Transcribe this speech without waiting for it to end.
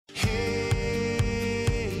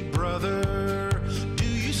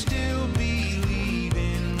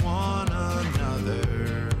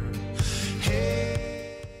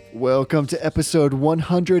Welcome to episode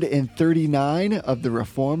 139 of the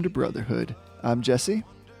Reformed Brotherhood. I'm Jesse.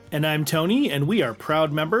 And I'm Tony, and we are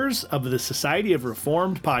proud members of the Society of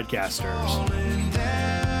Reformed Podcasters.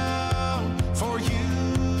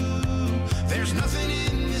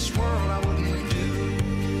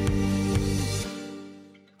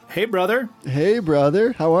 Hey, brother. Hey,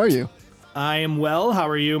 brother. How are you? I am well. How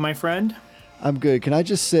are you, my friend? I'm good. Can I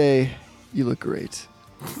just say you look great?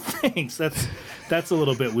 Thanks. That's a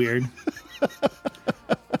little bit weird.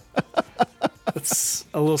 That's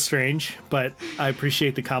a little strange, but I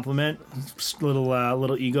appreciate the compliment. Just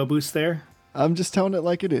little ego boost there. I'm just telling it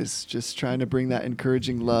like it is. Just trying to bring that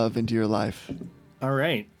encouraging love into your life. All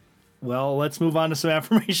right. Well, let's move on to some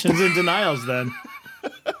affirmations and denials then.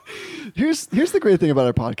 Here's the great thing about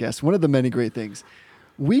our podcast. One of the many great things.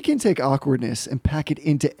 We can take awkwardness and pack it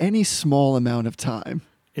into any small amount of time.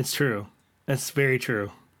 It's true. That's very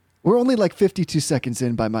true. We're only like 52 seconds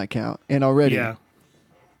in by my count, and already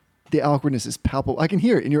the awkwardness is palpable. I can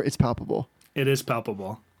hear it, and it's palpable. It is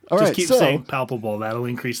palpable. All Just right, keep saying palpable. That'll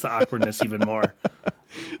increase the awkwardness even more.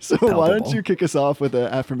 So why don't you kick us off with an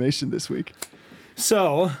affirmation this week?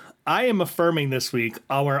 So I am affirming this week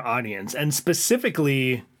our audience, and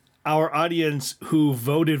specifically our audience who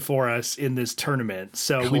voted for us in this tournament.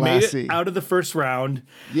 So we made it out of the first round.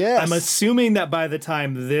 Yes. I'm assuming that by the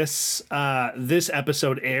time this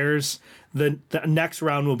episode airs, the next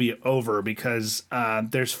round will be over because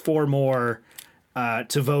there's 4 more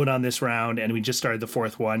to vote on this round, and we just started the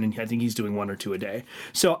 4th one, and I think he's doing 1 or 2 a day.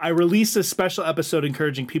 So I released a special episode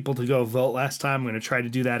encouraging people to go vote last time. I'm going to try to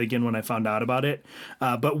do that again when I found out about it.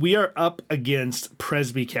 But we are up against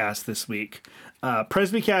Presbycast this week.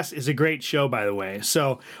 Presbycast is a great show, by the way.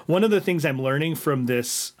 So one of the things I'm learning from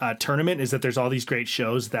this tournament is that there's all these great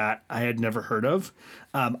shows that I had never heard of.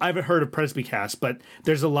 I haven't heard of Presbycast, but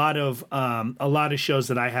there's a lot of shows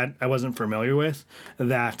that I wasn't familiar with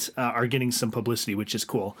that are getting some publicity, which is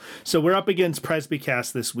cool. So we're up against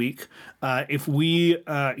Presbycast this week. If we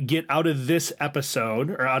get out of this episode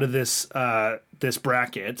or out of this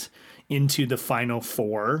bracket into the final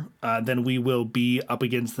 4, then we will be up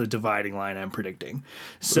against the dividing line, I'm predicting.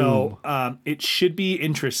 So it should be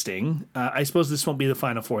interesting. I suppose this won't be the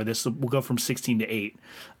final 4. This will go from 16 to 8.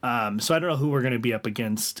 So I don't know who we're going to be up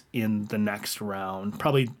against in the next round.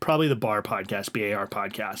 Probably the BAR podcast, BAR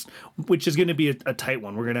podcast, which is going to be a tight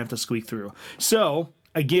one. We're going to have to squeak through. So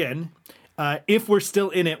again, if we're still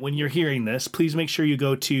in it when you're hearing this, please make sure you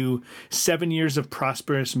go to 7 Years of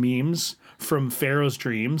Prosperous Memes from Pharaoh's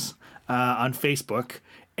Dreams on Facebook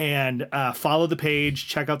and follow the page,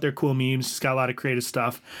 check out their cool memes. It's got a lot of creative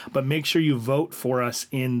stuff, but make sure you vote for us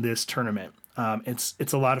in this tournament. It's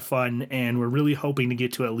a lot of fun, and we're really hoping to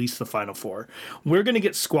get to at least the final 4. We're going to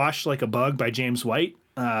get squashed like a bug by James White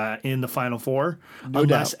in the final 4,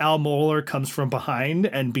 unless Al Mohler comes from behind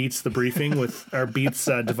and beats the briefing beats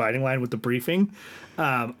dividing line with the briefing.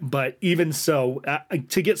 But even so,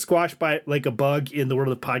 to get squashed by like a bug in the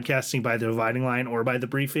world of podcasting by the dividing line or by the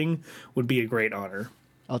briefing would be a great honor.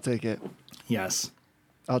 I'll take it. Yes.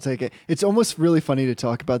 I'll take it. It's almost really funny to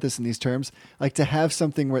talk about this in these terms, like to have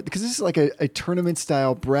something where, because this is like a tournament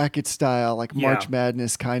style, bracket style, like March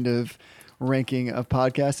Madness kind of ranking of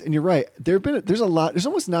podcasts. And you're right. There's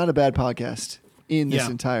almost not a bad podcast in this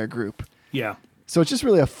entire group. Yeah. So it's just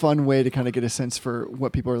really a fun way to kind of get a sense for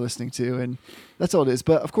what people are listening to. And that's all it is.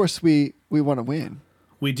 But of course we want to win.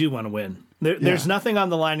 We do want to win. There's nothing on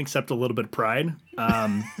the line except a little bit of pride.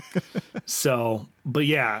 But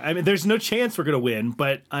yeah, I mean, there's no chance we're going to win,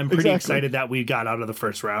 but I'm pretty excited that we got out of the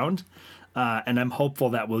first round. And I'm hopeful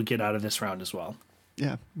that we'll get out of this round as well.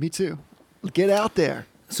 Yeah, me too. Get out there.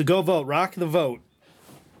 So go vote. Rock the vote.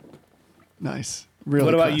 Nice. Really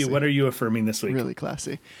What about classy. you? What are you affirming this week? Really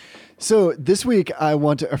classy. So this week, I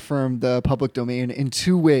want to affirm the public domain in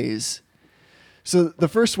 2 ways. So the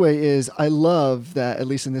first way is I love that, at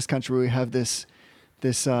least in this country, we have this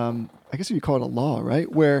I guess you call it a law,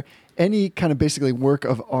 right? Where any kind of basically work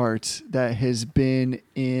of art that has been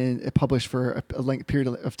published for a length period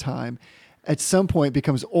of time, at some point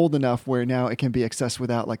becomes old enough where now it can be accessed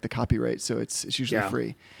without like the copyright. So it's usually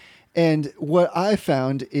free. And what I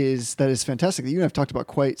found is that is fantastic that you and I've talked about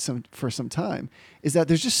for some time is that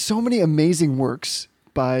there's just so many amazing works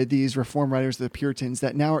by these Reform writers, the Puritans,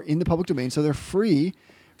 that now are in the public domain. So they're free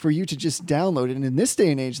for you to just download it. And in this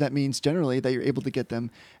day and age, that means generally that you're able to get them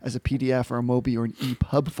as a PDF or a Mobi or an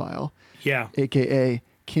EPUB file. Yeah. AKA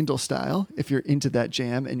Kindle style, if you're into that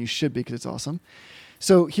jam, and you should be because it's awesome.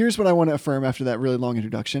 So here's what I want to affirm after that really long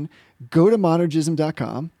introduction. Go to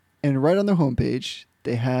monergism.com, and right on their homepage,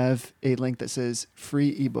 they have a link that says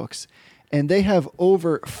free ebooks. and they have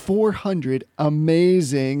over 400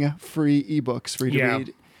 amazing free ebooks for you to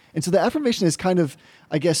read. And so the affirmation is kind of,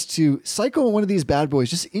 I guess, to cycle one of these bad boys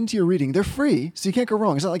just into your reading. They're free, so you can't go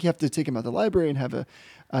wrong. It's not like you have to take them out of the library and have a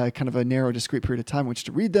kind of a narrow, discrete period of time in which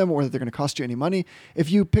to read them, or that they're going to cost you any money.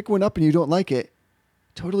 If you pick one up and you don't like it,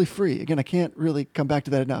 totally free. Again, I can't really come back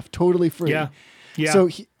to that enough. Totally free. Yeah. Yeah. So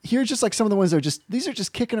here's just like some of the ones that are these are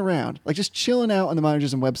just kicking around, like just chilling out on the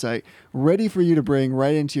Monergism website, ready for you to bring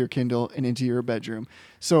right into your Kindle and into your bedroom.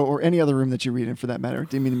 So, or any other room that you read in for that matter.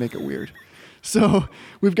 Didn't mean to make it weird. So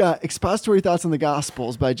we've got Expository Thoughts on the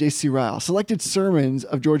Gospels by J.C. Ryle, Selected Sermons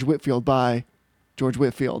of George Whitefield by George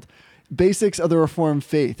Whitefield, Basics of the Reformed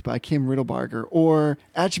Faith by Kim Riddlebarger, or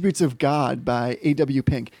Attributes of God by A.W.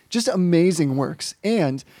 Pink. Just amazing works.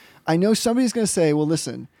 And I know somebody's going to say, well,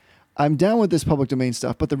 listen, I'm down with this public domain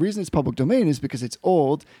stuff, but the reason it's public domain is because it's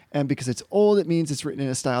old, and because it's old, it means it's written in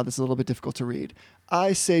a style that's a little bit difficult to read.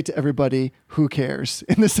 I say to everybody, who cares?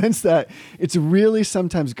 In the sense that it's really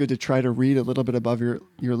sometimes good to try to read a little bit above your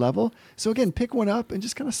level. So again, pick one up and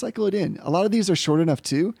just kind of cycle it in. A lot of these are short enough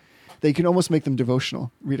too. They can almost make them devotional.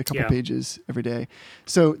 Read a couple pages every day.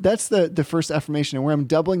 So that's the first affirmation. And where I'm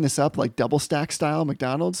doubling this up, like double stack style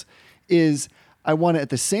McDonald's, is I want to at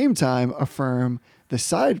the same time affirm the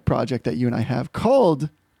side project that you and I have called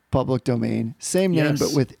Public Domain, same name,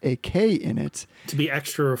 but with a K in it. To be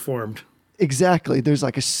extra reformed. Exactly. There's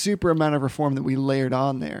like a super amount of reform that we layered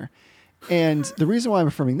on there. And the reason why I'm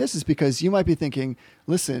affirming this is because you might be thinking,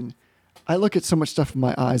 listen, I look at so much stuff with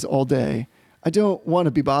my eyes all day. I don't want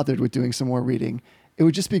to be bothered with doing some more reading. It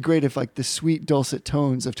would just be great if like the sweet dulcet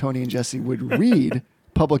tones of Tony and Jesse would read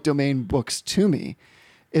public domain books to me.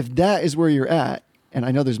 If that is where you're at, and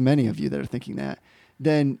I know there's many of you that are thinking that,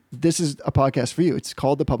 then this is a podcast for you. It's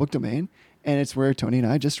called The Public Domain, and it's where Tony and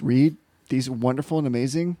I just read these wonderful and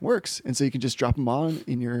amazing works. And so you can just drop them on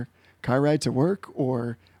in your car ride to work,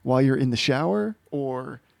 or while you're in the shower,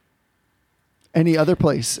 or any other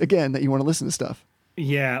place, again, that you want to listen to stuff.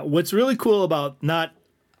 Yeah. What's really cool about not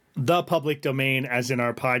the public domain as in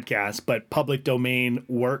our podcast, but public domain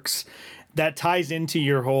works that ties into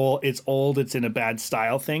your whole it's old, it's in a bad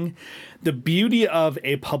style thing. The beauty of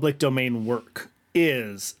a public domain work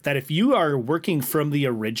is that if you are working from the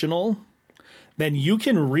original, then you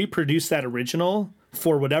can reproduce that original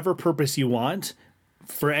for whatever purpose you want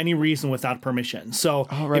for any reason without permission. So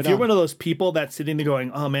if you're one of those people that's sitting there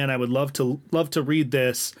going, oh man, I would love to read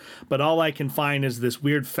this, but all I can find is this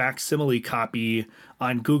weird facsimile copy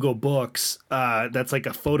on Google Books that's like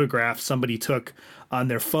a photograph somebody took on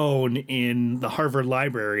their phone in the Harvard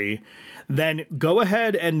Library, then go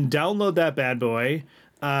ahead and download that bad boy,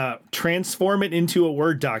 transform it into a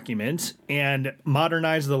Word document and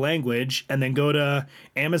modernize the language, and then go to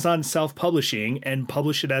Amazon Self-Publishing and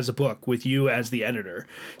publish it as a book with you as the editor.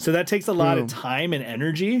 So that takes a lot of time and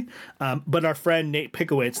energy. But our friend Nate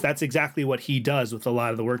Pickowitz, that's exactly what he does with a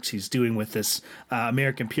lot of the works he's doing with this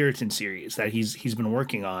American Puritan series that he's been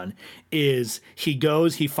working on, is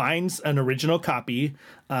he finds an original copy,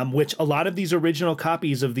 which a lot of these original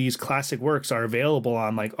copies of these classic works are available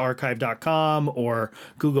on like archive.com or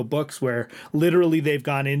Google Books, where literally they've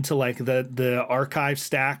gone into like the archive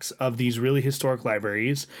stacks of these really historic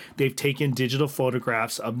libraries. They've taken digital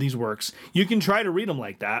photographs of these works. You can try to read them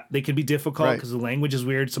like that. They can be difficult because the language is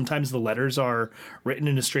weird. Sometimes the letters are written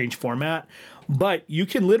in a strange format. But you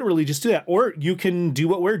can literally just do that. Or you can do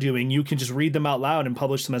what we're doing. You can just read them out loud and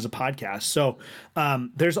publish them as a podcast. So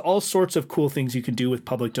there's all sorts of cool things you can do with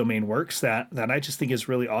public domain works that I just think is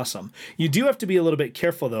really awesome. You do have to be a little bit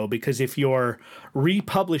careful, though, because if you're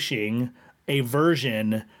republishing a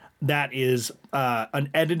version that is an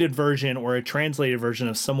edited version or a translated version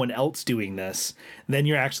of someone else doing this, then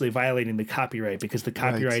you're actually violating the copyright, because the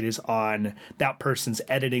copyright is on that person's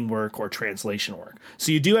editing work or translation work.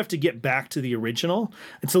 So you do have to get back to the original.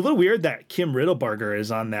 It's a little weird that Kim Riddlebarger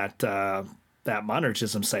is on that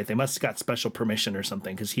Monergism site. They must have got special permission or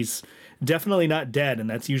something, because he's definitely not dead, and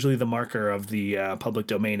that's usually the marker of the public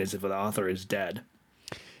domain, is if the author is dead.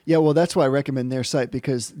 Yeah, well, that's why I recommend their site,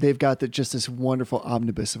 because they've got just this wonderful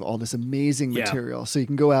omnibus of all this amazing material. So you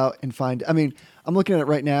can go out and find, I mean, I'm looking at it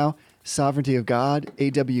right now, Sovereignty of God,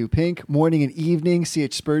 A.W. Pink, Morning and Evening,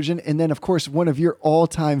 C.H. Spurgeon, and then, of course, one of your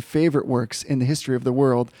all-time favorite works in the history of the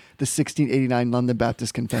world, the 1689 London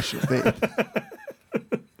Baptist Confession of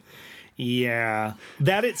Faith. Yeah.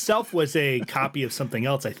 That itself was a copy of something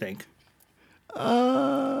else, I think.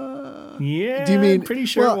 Yeah. Do you mean? Pretty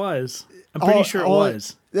sure it was. I'm pretty sure it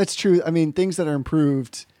was. That's true. I mean, things that are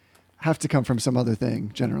improved have to come from some other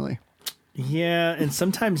thing, generally. Yeah, and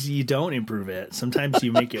sometimes you don't improve it. Sometimes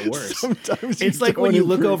you make it worse. Sometimes It's like when don't you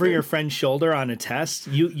look improve over it. your friend's shoulder on a test,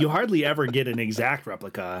 you hardly ever get an exact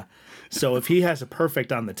replica. So if he has a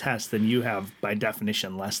perfect on the test, then you have, by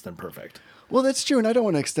definition, less than perfect. Well, that's true, and I don't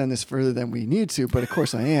want to extend this further than we need to, but of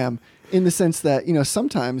course I am, in the sense that,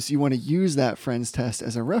 sometimes you want to use that friend's test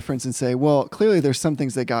as a reference and say, well, clearly there's some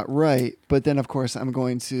things they got right, but then of course I'm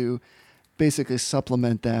going to basically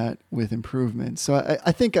supplement that with improvement. So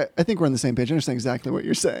I think we're on the same page. I understand exactly what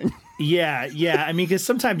you're saying. Yeah. I mean, because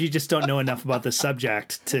sometimes you just don't know enough about the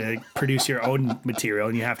subject to produce your own material,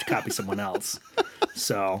 and you have to copy someone else.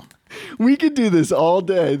 So We could do this all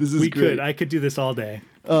day. This is we great. could. I could do this all day.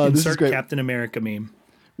 This is Insert great. Captain America meme.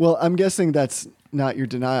 Well, I'm guessing that's not your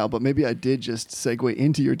denial, but maybe I did just segue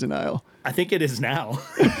into your denial. I think it is now.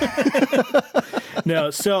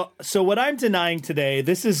 No, so what I'm denying today,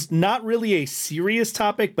 this is not really a serious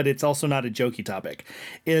topic, but it's also not a jokey topic,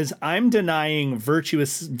 is I'm denying virtue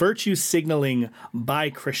signaling by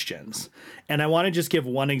Christians. And I want to just give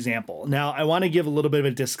one example. Now, I want to give a little bit of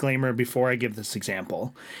a disclaimer before I give this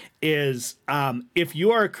example, is if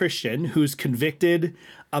you are a Christian who's convicted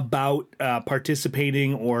about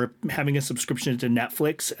participating or having a subscription to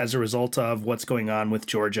Netflix as a result of what's going on with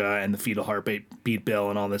Georgia and the fetal heartbeat bill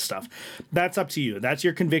and all this stuff, that's up to you. That's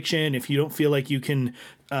your conviction. If you don't feel like you can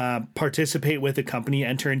participate with a company,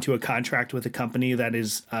 enter into a contract with a company that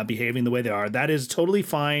is behaving the way they are, that is a totally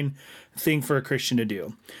fine thing for a Christian to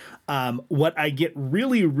do. What I get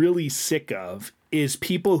really, really sick of is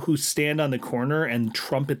people who stand on the corner and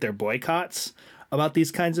trumpet their boycotts about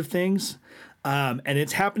these kinds of things. And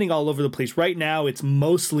it's happening all over the place. Right now, it's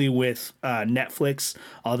mostly with Netflix,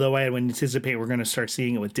 although I would anticipate we're going to start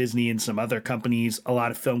seeing it with Disney and some other companies. A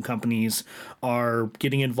lot of film companies are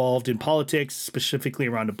getting involved in politics, specifically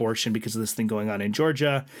around abortion because of this thing going on in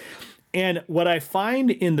Georgia. And what I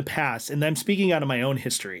find in the past, and I'm speaking out of my own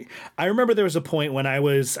history, I remember there was a point when I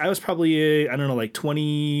was probably, I don't know, like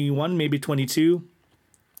 21, maybe 22.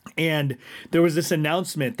 And there was this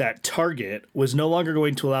announcement that Target was no longer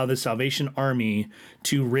going to allow the Salvation Army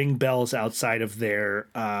to ring bells outside of their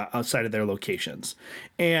locations.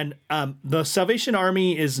 And the Salvation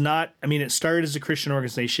Army is not, I mean, it started as a Christian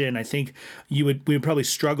organization. I think we would probably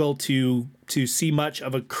struggle to see much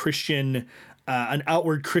of a Christian an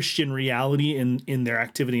outward Christian reality in their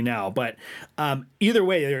activity now. But either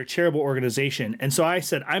way, they're a charitable organization. And so I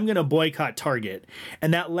said, I'm going to boycott Target.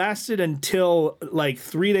 And that lasted until like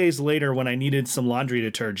 3 days later when I needed some laundry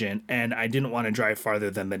detergent and I didn't want to drive farther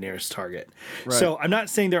than the nearest Target. Right. So I'm not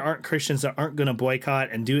saying there aren't Christians that aren't going to boycott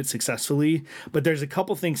and do it successfully, but there's a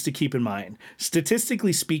couple things to keep in mind.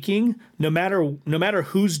 Statistically speaking, no matter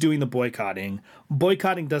who's doing the boycotting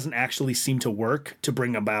doesn't actually seem to work to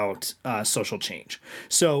bring about social change.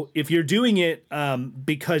 So if you're doing it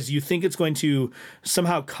because you think it's going to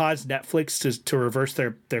somehow cause Netflix to reverse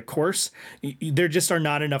their course, there just are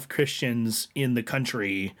not enough Christians in the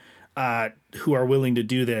country who are willing to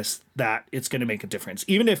do this that it's going to make a difference.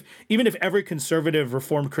 Even if every conservative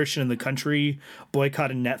Reformed Christian in the country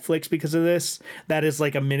boycotted Netflix because of this, that is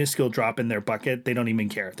like a minuscule drop in their bucket. They don't even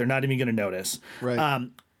care. They're not even going to notice. Right.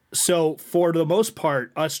 So for the most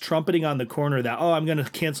part, us trumpeting on the corner that, I'm going to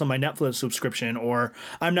cancel my Netflix subscription, or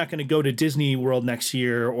I'm not going to go to Disney World next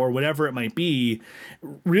year, or whatever it might be,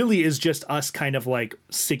 really is just us kind of like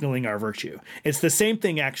signaling our virtue. It's the same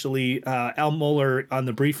thing, actually. Al Mohler on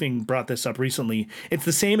the briefing brought this up recently. It's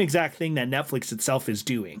the same exact thing that Netflix itself is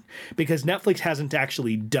doing, because Netflix hasn't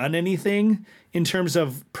actually done anything in terms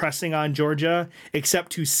of pressing on Georgia,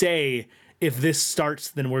 except to say, if this starts,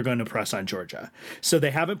 then we're going to press on Georgia. So they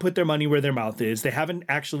haven't put their money where their mouth is. They haven't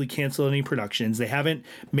actually canceled any productions. They haven't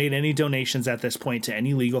made any donations at this point to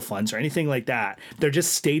any legal funds or anything like that. They're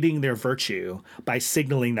just stating their virtue by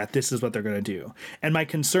signaling that this is what they're going to do. And my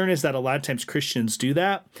concern is that a lot of times Christians do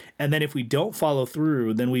that. And then if we don't follow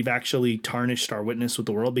through, then we've actually tarnished our witness with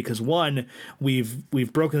the world, because one, we've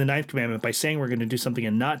broken the ninth commandment by saying we're going to do something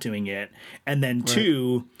and not doing it. And then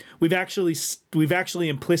two, we've actually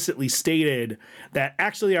implicitly stated that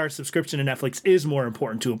actually our subscription to Netflix is more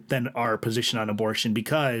important than our position on abortion,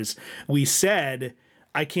 because we said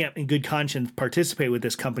I can't in good conscience participate with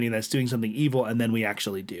this company that's doing something evil, and then we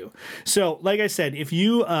actually do. So like I said, if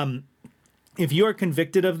you are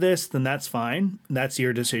convicted of this, then that's fine. That's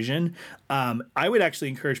your decision. I would actually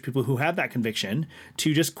encourage people who have that conviction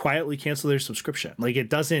to just quietly cancel their subscription. Like it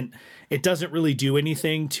doesn't really do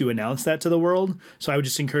anything to announce that to the world. So I would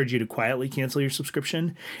just encourage you to quietly cancel your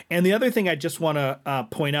subscription. And the other thing I just want to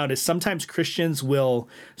point out is sometimes Christians will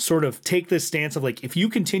sort of take this stance of like, if you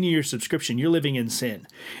continue your subscription, you're living in sin.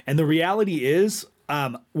 And the reality is,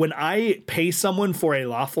 when I pay someone for a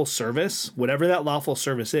lawful service, whatever that lawful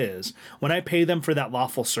service is, when I pay them for that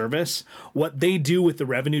lawful service, what they do with the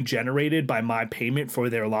revenue generated by my payment for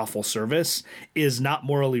their lawful service is not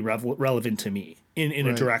morally relevant to me in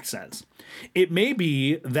a direct sense. It may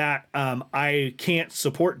be that I can't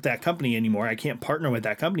support that company anymore. I can't partner with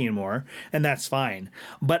that company anymore, and that's fine.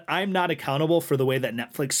 But I'm not accountable for the way that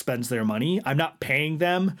Netflix spends their money. I'm not paying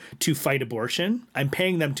them to fight abortion. I'm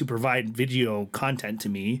paying them to provide video content to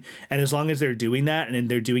me. And as long as they're doing that and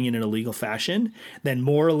they're doing it in a legal fashion, then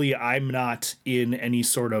morally I'm not in any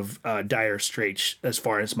sort of dire straits as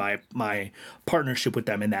far as my partnership with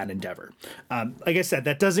them in that endeavor. Like I said,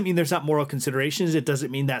 that doesn't mean there's not moral considerations. It doesn't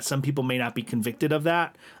mean that some people may not be convicted of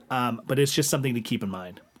that, but it's just something to keep in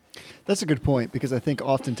mind. That's a good point, because I think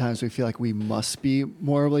oftentimes we feel like we must be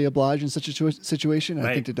morally obliged in such a situation. Right.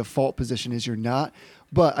 I think the default position is you're not,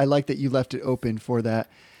 but I like that you left it open for that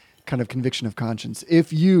kind of conviction of conscience.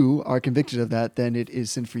 If you are convicted of that, then it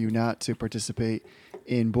is sin for you not to participate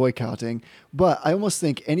in boycotting. But I almost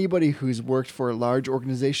think anybody who's worked for a large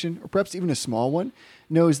organization, or perhaps even a small one,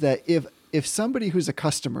 knows that if somebody who's a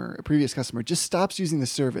customer, a previous customer, just stops using the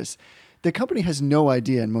service, the company has no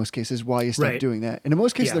idea in most cases why you stopped doing that. And in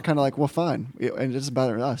most cases, they're kind of like, well, fine, and it doesn't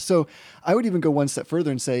bother us. So I would even go one step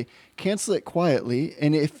further and say, cancel it quietly.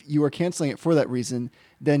 And if you are canceling it for that reason,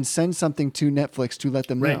 then send something to Netflix to let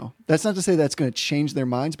them know. That's not to say that's going to change their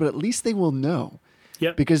minds, but at least they will know.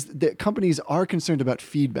 Yep. Because the companies are concerned about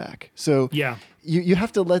feedback. So you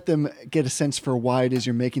have to let them get a sense for why it is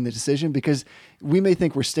you're making the decision, because we may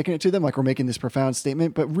think we're sticking it to them, like we're making this profound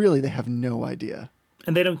statement, but really they have no idea.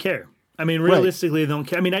 And they don't care. I mean, realistically, they don't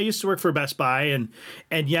care. I mean, I used to work for Best Buy,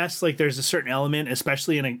 and yes, like there's a certain element,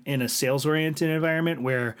 especially in a sales oriented environment,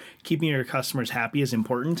 where keeping your customers happy is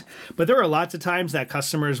important. But there are lots of times that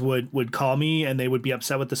customers would call me and they would be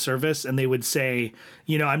upset with the service, and they would say,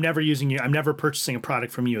 I'm never using you. I'm never purchasing a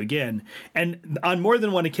product from you again. And on more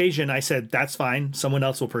than one occasion, I said, that's fine. Someone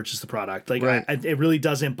else will purchase the product. Like it really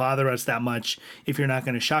doesn't bother us that much if you're not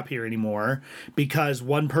going to shop here anymore, because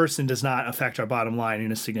one person does not affect our bottom line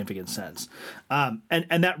in a significant sense.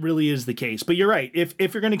 And that really is the case. But you're right.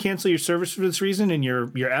 If you're going to cancel your service for this reason, and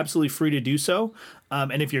you're absolutely free to do so,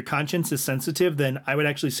 and if your conscience is sensitive, then I would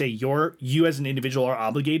actually say you as an individual are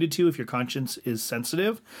obligated to. If your conscience is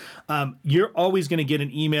sensitive, you're always going to get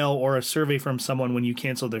an email or a survey from someone when you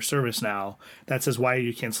cancel their service now that says, why are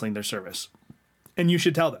you canceling their service? And you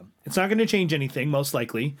should tell them. It's not going to change anything, most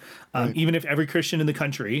likely, even if every Christian in the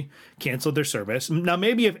country canceled their service. Now,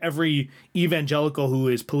 maybe if every evangelical who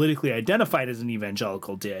is politically identified as an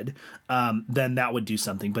evangelical did, then that would do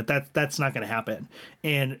something. But that's not going to happen.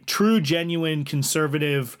 And true, genuine,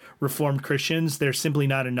 conservative, reformed Christians, there's simply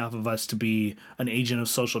not enough of us to be an agent of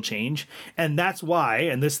social change. And that's why,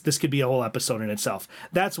 and this could be a whole episode in itself,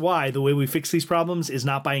 that's why the way we fix these problems is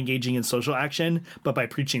not by engaging in social action, but by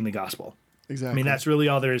preaching the gospel. Exactly. I mean, that's really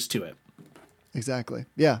all there is to it. Exactly.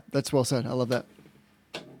 Yeah, that's well said. I love that.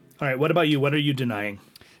 All right. What about you? What are you denying?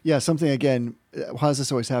 Yeah, something, again, how does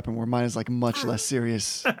this always happen where mine is like much less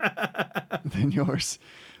serious than yours?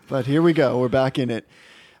 But here we go. We're back in it.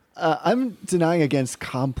 I'm denying against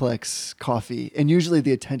complex coffee and usually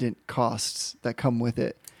the attendant costs that come with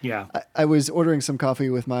it. Yeah. I was ordering some coffee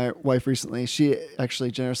with my wife recently. She actually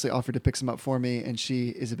generously offered to pick some up for me, and she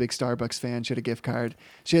is a big Starbucks fan. She had a gift card.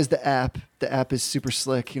 She has the app. The app is super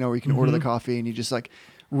slick, where you can order the coffee and you just like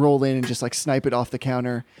roll in and just like snipe it off the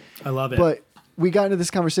counter. I love it. But we got into this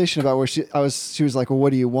conversation about where she was like, well, what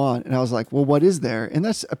do you want? And I was like, well, what is there? And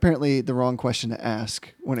that's apparently the wrong question to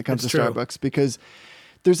ask when it comes to Starbucks, because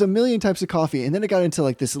there's a million types of coffee. And then it got into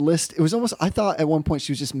like this list. It was almost, I thought at one point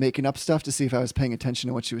she was just making up stuff to see if I was paying attention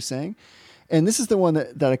to what she was saying. And this is the one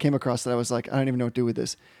that I came across that I was like, I don't even know what to do with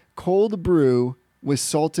this. Cold brew with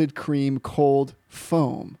salted cream, cold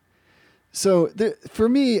foam. So for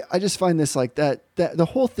me, I just find this like that the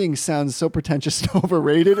whole thing sounds so pretentious and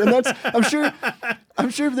overrated. And that's, I'm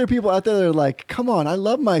sure there are people out there that are like, come on, I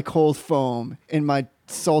love my cold foam and my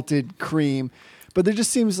salted cream. But there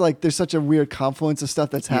just seems like there's such a weird confluence of stuff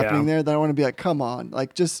that's happening there that I want to be like, come on,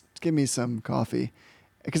 like just give me some coffee.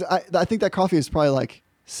 Because I think that coffee is probably like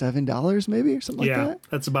 $7 maybe or something like that. Yeah,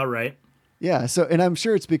 that's about right. Yeah. So, and I'm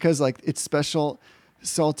sure it's because like it's special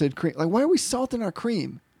salted cream. Like, why are we salting our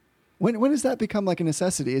cream? When does that become like a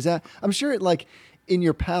necessity? Is that, I'm sure it like in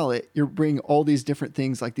your palate, you're bringing all these different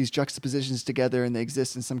things, like these juxtapositions together, and they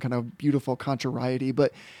exist in some kind of beautiful contrariety.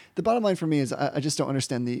 But the bottom line for me is I just don't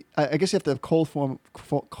understand I guess you have to have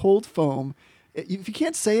cold foam. If you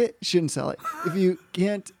can't say it, you shouldn't sell it. If you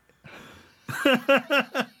can't.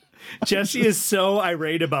 Jesse is so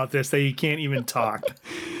irate about this that he can't even talk.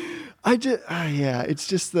 Yeah, it's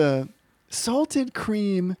just the salted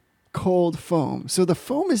cream cold foam. So the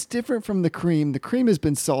foam is different from the cream. The cream has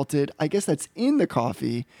been salted. I guess that's in the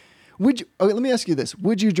coffee. Would you, okay, let me ask you this.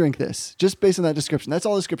 Would you drink this? Just based on that description. That's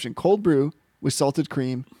all description. Cold brew with salted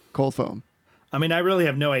cream, cold foam. I mean, I really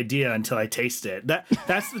have no idea until I taste it.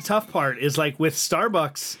 That's the tough part is like with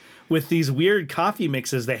Starbucks, with these weird coffee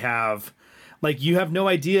mixes they have, like you have no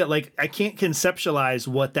idea. Like I can't conceptualize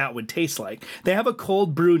what that would taste like. They have a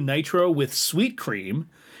cold brew nitro with sweet cream,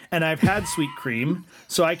 and I've had sweet cream,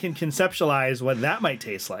 so I can conceptualize what that might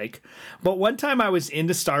taste like. But one time I was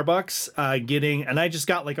into Starbucks and I just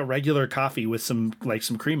got like a regular coffee with some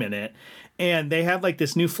cream in it, and they had like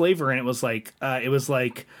this new flavor, and it was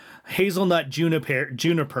like hazelnut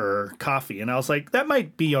juniper coffee, and I was like, that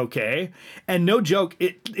might be okay. And no joke,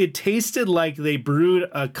 it tasted like they brewed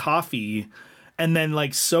a coffee and then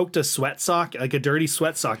like soaked a sweat sock, like a dirty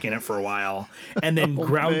sweat sock in it for a while, and then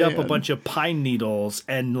ground up a bunch of pine needles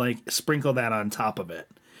and like sprinkled that on top of it.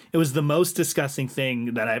 It was the most disgusting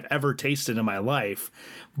thing that I've ever tasted in my life,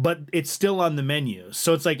 but it's still on the menu.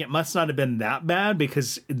 So it's like, it must not have been that bad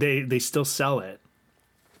because they still sell it.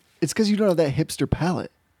 It's because you don't have that hipster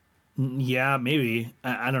palate. Yeah, maybe.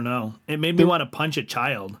 I don't know. It made me want to punch a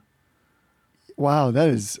child. Wow, that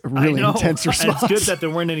is a really intense response. It's good that there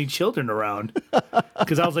weren't any children around,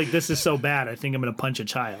 because I was like, this is so bad. I think I'm going to punch a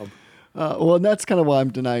child. Well, and that's kind of why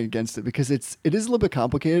I'm denying against it, because it is a little bit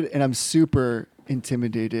complicated, and I'm super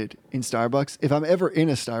intimidated in Starbucks. If I'm ever in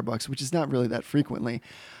a Starbucks, which is not really that frequently,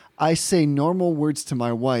 I say normal words to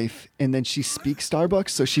my wife, and then she speaks Starbucks,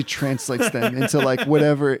 so she translates them into like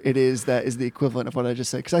whatever it is that is the equivalent of what I just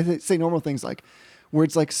said. Because I say normal things like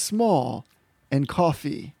words like small and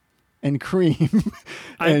coffee and cream.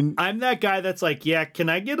 I'm that guy that's like, yeah, can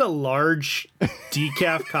I get a large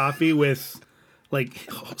decaf coffee with like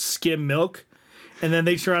skim milk? And then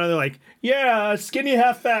they turn around and they're like, yeah, skinny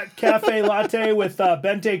half-fat cafe latte with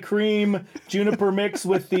Bente cream, juniper mix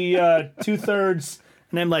with the 2/3.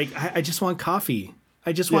 And I'm like, I just want coffee.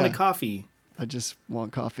 I just want a coffee. I just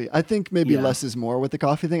want coffee. I think maybe less is more with the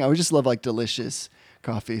coffee thing. I would just love like delicious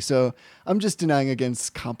coffee. So I'm just denying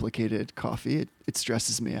against complicated coffee. It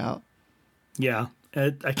stresses me out. Yeah,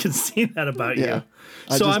 I can see that about you.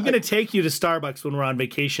 So I'm going to take you to Starbucks when we're on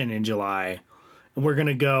vacation in July. And we're going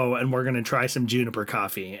to go and we're going to try some juniper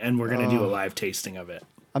coffee, and we're going to do a live tasting of it.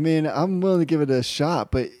 I mean, I'm willing to give it a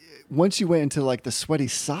shot, but once you went into like the sweaty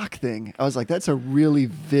sock thing, I was like, that's a really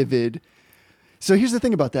vivid. So here's the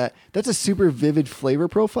thing about that. That's a super vivid flavor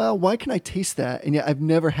profile. Why can I taste that? And yet I've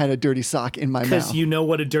never had a dirty sock in my mouth. Because you know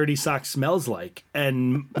what a dirty sock smells like.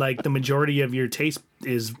 And like the majority of your taste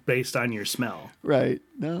is based on your smell. Right.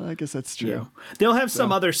 No, I guess that's true. Yeah. They'll have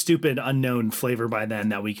some other stupid unknown flavor by then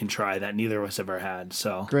that we can try that neither of us ever had.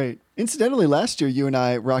 So great. Incidentally, last year you and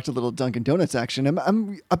I rocked a little Dunkin' Donuts action.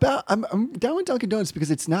 I'm down with Dunkin' Donuts because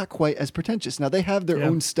it's not quite as pretentious. Now they have their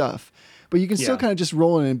own stuff, but you can still kind of just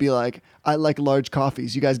roll in and be like, I like large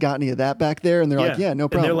coffees. You guys got any of that back there? And they're like, yeah, no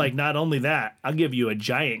problem. And they're like, not only that, I'll give you a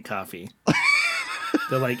giant coffee.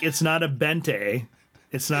 They're like, it's not a Bente,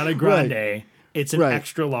 it's not a Grande, right. It's an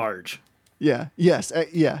extra large. Yeah. Yes.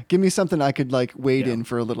 Yeah. Give me something I could like wade in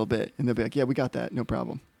for a little bit, and they'll be like, yeah, we got that. No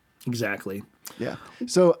problem. Exactly. Yeah.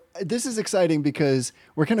 So this is exciting because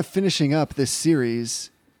we're kind of finishing up this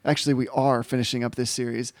series. Actually, we are finishing up this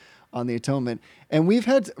series on the atonement. And we've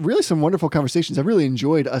had really some wonderful conversations. I really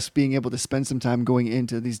enjoyed us being able to spend some time going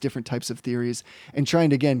into these different types of theories and trying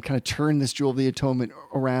to, again, kind of turn this jewel of the atonement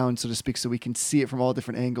around, so to speak, so we can see it from all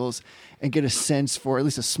different angles and get a sense for, at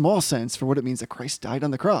least a small sense, for what it means that Christ died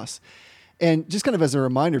on the cross. And just kind of as a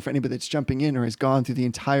reminder for anybody that's jumping in or has gone through the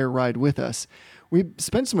entire ride with us, we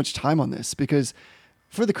spent so much time on this because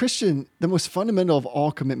for the Christian, the most fundamental of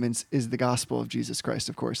all commitments is the gospel of Jesus Christ,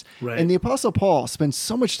 of course. Right. And the Apostle Paul spends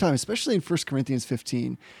so much time, especially in 1 Corinthians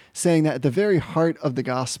 15, saying that at the very heart of the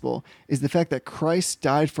gospel is the fact that Christ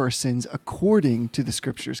died for our sins according to the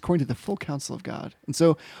scriptures, according to the full counsel of God. And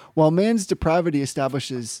so while man's depravity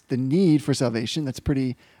establishes the need for salvation, that's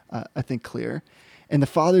pretty, I think, clear, and the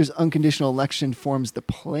Father's unconditional election forms the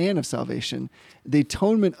plan of salvation, the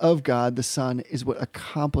atonement of God, the Son, is what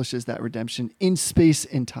accomplishes that redemption in space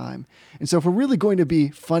and time. And so if we're really going to be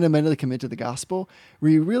fundamentally committed to the gospel,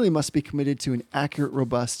 we really must be committed to an accurate,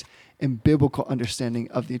 robust, and biblical understanding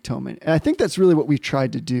of the atonement. And I think that's really what we've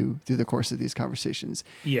tried to do through the course of these conversations,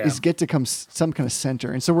 is get to some kind of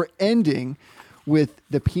center. And so we're ending with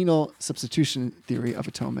the penal substitution theory of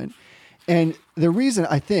atonement. And the reason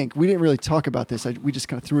I think, we didn't really talk about this, we just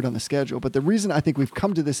kind of threw it on the schedule, but the reason I think we've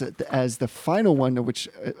come to this as the final one, of which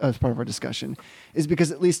as part of our discussion, is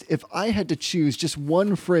because at least if I had to choose just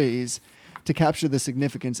one phrase to capture the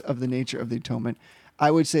significance of the nature of the atonement,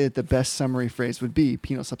 I would say that the best summary phrase would be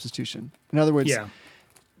penal substitution. In other words,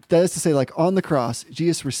 that is to say, like on the cross,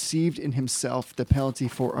 Jesus received in himself the penalty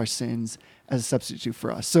for our sins as a substitute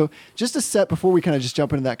for us. So just to set, before we kind of just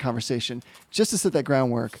jump into that conversation, just to set that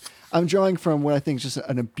groundwork, I'm drawing from what I think is just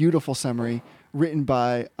a beautiful summary written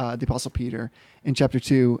by the Apostle Peter in chapter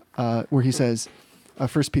 2, where he says, 1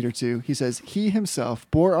 Peter 2, he says, he himself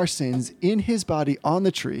bore our sins in his body on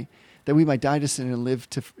the tree, that we might die to sin and live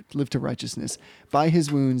to righteousness. By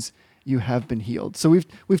his wounds you have been healed. So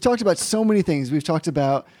we've talked about so many things. We've talked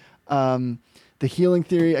about the healing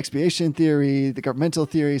theory, expiation theory, the governmental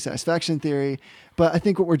theory, satisfaction theory. But I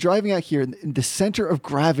think what we're driving at here, the center of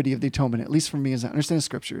gravity of the atonement, at least for me as I understand the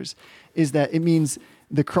scriptures, is that it means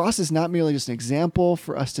the cross is not merely just an example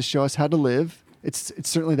for us to show us how to live. It's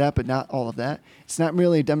certainly that, but not all of that. It's not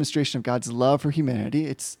merely a demonstration of God's love for humanity.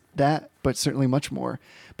 It's that, but certainly much more.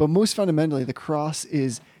 But most fundamentally, the cross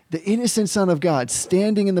is the innocent Son of God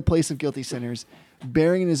standing in the place of guilty sinners,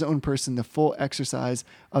 bearing in his own person the full exercise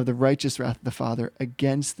of the righteous wrath of the Father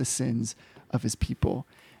against the sins of his people.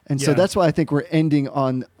 And so that's why I think we're ending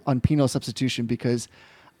on penal substitution, because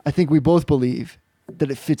I think we both believe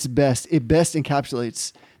that it fits best. It best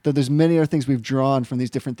encapsulates, though there's many other things we've drawn from these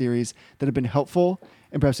different theories that have been helpful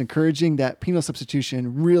and perhaps encouraging, that penal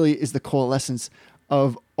substitution really is the coalescence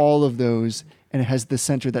of all of those, and it has the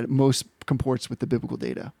center that most comports with the biblical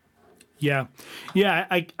data. Yeah,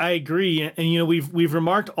 I agree, and we've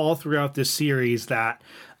remarked all throughout this series that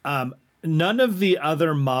none of the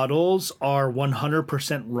other models are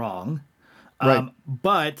 100% wrong, right?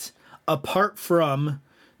 But apart from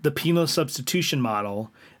the penal substitution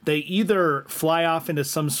model, they either fly off into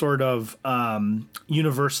some sort of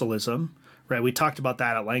universalism. Right, we talked about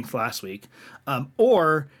that at length last week,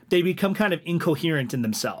 or they become kind of incoherent in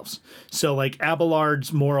themselves. So, like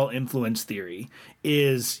Abelard's moral influence theory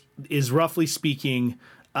is roughly speaking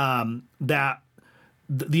that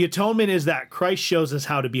the atonement is that Christ shows us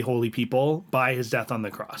how to be holy people by his death on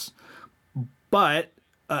the cross. But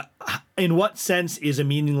in what sense is a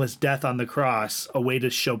meaningless death on the cross a way to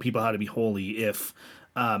show people how to be holy if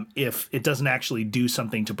it doesn't actually do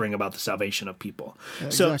something to bring about the salvation of people? Yeah,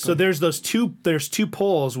 exactly. So there's two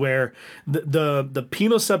poles where the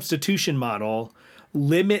penal substitution model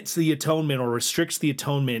limits the atonement or restricts the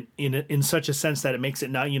atonement in such a sense that it makes it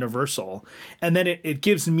not universal, and then it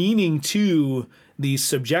gives meaning to these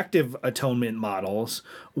subjective atonement models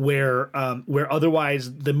where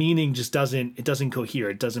otherwise the meaning just doesn't cohere.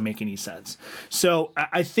 It doesn't make any sense. So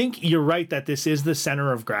I think you're right that this is the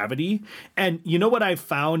center of gravity. And you know what I've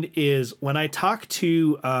found is when I talk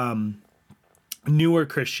to newer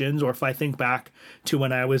Christians, or if I think back to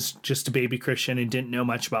when I was just a baby Christian and didn't know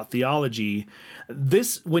much about theology,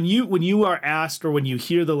 this when you are asked, or when you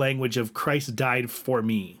hear the language of Christ died for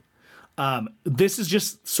me, this is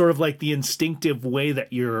just sort of like the instinctive way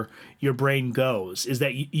that your brain goes, is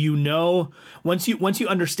that once you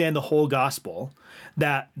understand the whole gospel,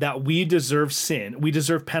 that we deserve sin, we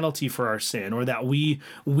deserve penalty for our sin, or that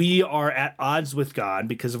we are at odds with God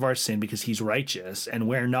because of our sin, because he's righteous and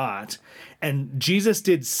we're not, and Jesus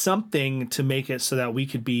did something to make it so that we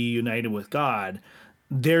could be united with God.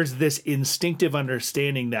 There's this instinctive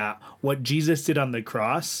understanding that what Jesus did on the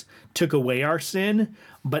cross took away our sin,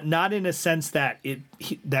 but not in a sense that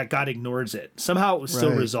that God ignores it. Somehow it was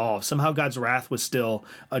still resolved. Somehow God's wrath was still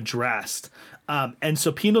addressed. And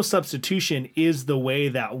so penal substitution is the way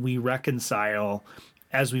that we reconcile,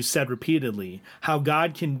 as we've said repeatedly, how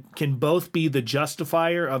God can both be the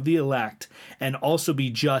justifier of the elect and also be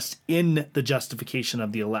just in the justification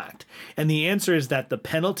of the elect. And the answer is that the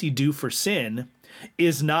penalty due for sin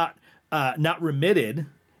is not remitted.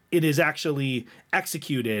 It is actually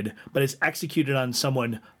executed, but it's executed on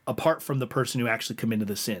someone apart from the person who actually committed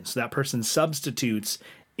the sin. So that person substitutes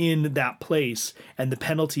in that place, and the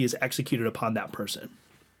penalty is executed upon that person.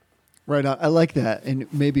 Right. I like that.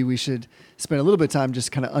 And maybe we should spend a little bit of time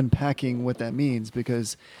just kind of unpacking what that means,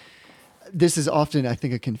 because this is often, I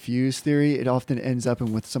think, a confused theory. It often ends up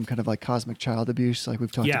with some kind of like cosmic child abuse, like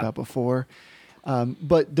we've talked about before.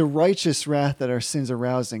 But the righteous wrath that our sins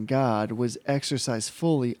aroused in God was exercised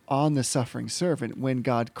fully on the suffering servant when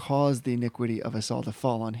God caused the iniquity of us all to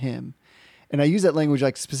fall on him. And I use that language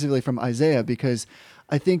like specifically from Isaiah, because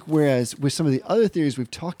I think whereas with some of the other theories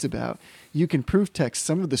we've talked about, you can proof text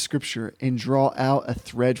some of the scripture and draw out a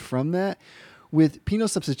thread from that. With penal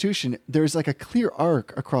substitution, there's like a clear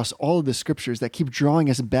arc across all of the scriptures that keep drawing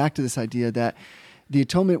us back to this idea that the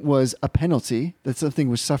atonement was a penalty, that something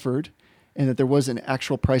was suffered, and that there was an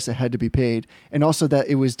actual price that had to be paid, and also that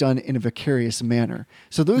it was done in a vicarious manner.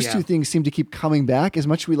 So those two things seem to keep coming back, as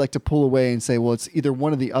much as we like to pull away and say, well, it's either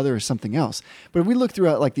one or the other or something else. But if we look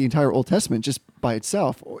throughout like the entire Old Testament just by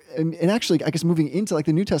itself, and actually, I guess moving into like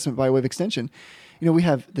the New Testament by way of extension, we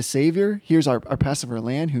have the Savior. Here's our Passover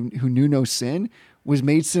lamb who knew no sin, was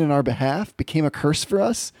made sin on our behalf, became a curse for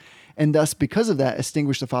us, and thus, because of that,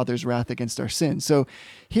 extinguished the Father's wrath against our sin. So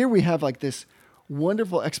here we have like this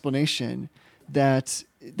wonderful explanation that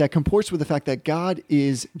comports with the fact that God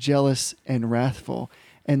is jealous and wrathful,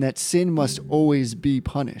 and that sin must always be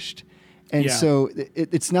punished. And so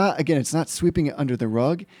it's not sweeping it under the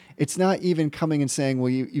rug. It's not even coming and saying, well,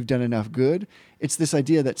 you've done enough good. It's this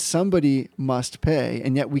idea that somebody must pay,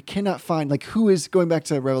 and yet we cannot find, like, who is, going back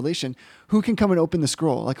to Revelation, who can come and open the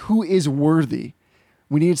scroll? Like, who is worthy?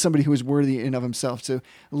 We need somebody who is worthy in and of himself to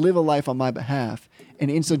live a life on my behalf, and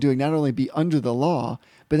in so doing, not only be under the law,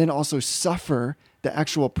 but then also suffer the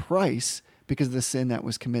actual price because of the sin that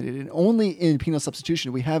was committed. And only in penal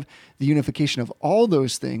substitution we have the unification of all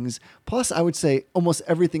those things, plus I would say almost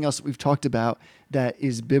everything else that we've talked about that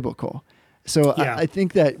is biblical. So I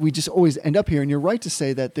think that we just always end up here, and you're right to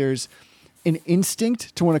say that there's an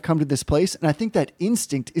instinct to want to come to this place, and I think that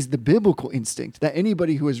instinct is the biblical instinct, that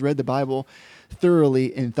anybody who has read the Bible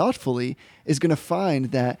thoroughly and thoughtfully is going to find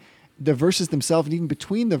that the verses themselves, and even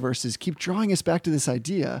between the verses, keep drawing us back to this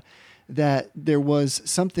idea that there was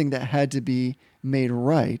something that had to be made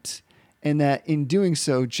right, and that in doing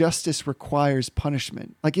so, justice requires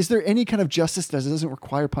punishment. Like, is there any kind of justice that doesn't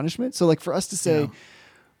require punishment? So, like, for us to say,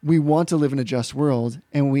 we want to live in a just world,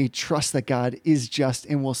 and we trust that God is just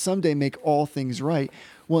and will someday make all things right.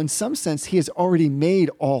 Well, in some sense, he has already made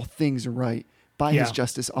all things right by his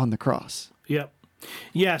justice on the cross. Yep.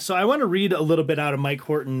 Yeah, so I want to read a little bit out of Mike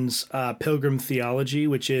Horton's Pilgrim Theology,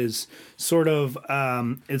 which is sort of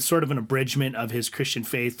it's sort of an abridgment of his Christian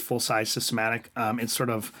Faith full-size systematic. It's sort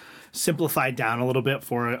of simplified down a little bit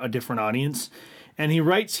for a different audience. And he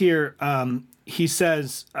writes here, he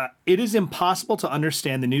says, it is impossible to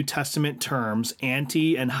understand the New Testament terms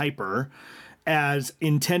anti and hyper as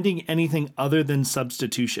intending anything other than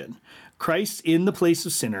substitution. Christ in the place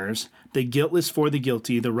of sinners, the guiltless for the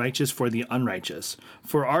guilty, the righteous for the unrighteous.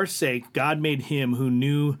 For our sake, God made him who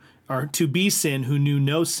knew, or to be sin who knew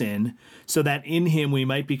no sin, so that in him we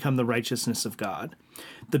might become the righteousness of God.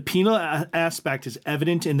 The penal aspect is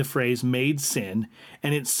evident in the phrase made sin,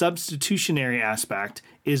 and its substitutionary aspect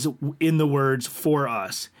is in the words for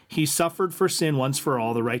us. He suffered for sin once for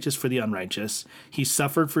all, the righteous for the unrighteous. He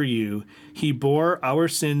suffered for you. He bore our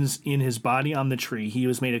sins in his body on the tree. He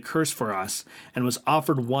was made a curse for us and was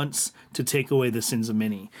offered once to take away the sins of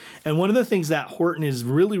many. And one of the things that Horton is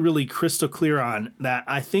really, really crystal clear on that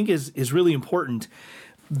I think is really important,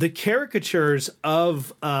 the caricatures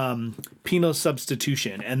of penal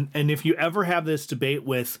substitution, and if you ever have this debate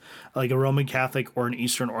with like a Roman Catholic or an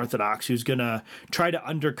Eastern Orthodox who's going to try to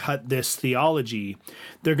undercut this theology,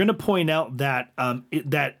 they're going to point out that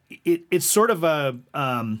it's sort of a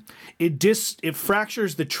it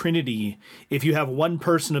fractures the Trinity if you have one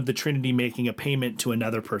person of the Trinity making a payment to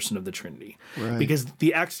another person of the Trinity, right? Because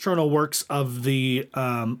the external works of the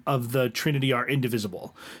Trinity are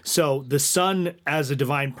indivisible. So the Son as a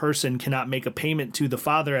divine person cannot make a payment to the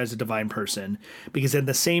Father as a divine person, because at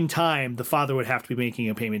the same time the Father would have to be making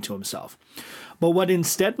a payment to himself. But what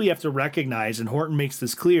instead we have to recognize, and Horton makes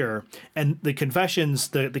this clear, and the confessions,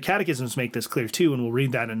 the catechisms make this clear too, and we'll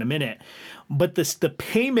read that in a minute, but the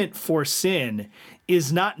payment for sin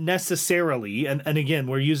is not necessarily, and again,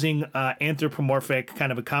 we're using anthropomorphic,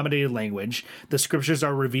 kind of accommodated language. The scriptures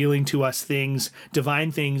are revealing to us things,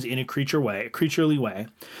 divine things in a creaturely way.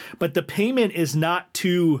 But the payment is not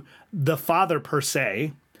to the Father per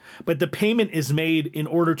se, but the payment is made in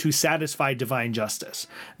order to satisfy divine justice.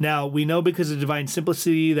 Now, we know because of divine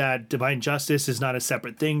simplicity that divine justice is not a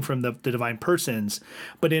separate thing from the divine persons,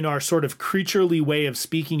 but in our sort of creaturely way of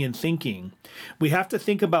speaking and thinking, we have to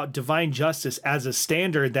think about divine justice as a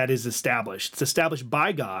standard that is established. It's established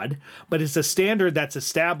by God, but it's a standard that's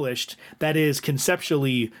established that is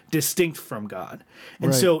conceptually distinct from God.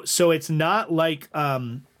 And right. so it's not like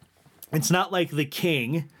the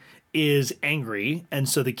king is angry, and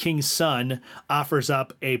so the king's son offers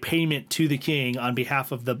up a payment to the king on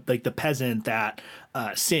behalf of the peasant that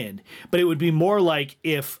sinned. But it would be more like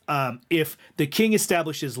if the king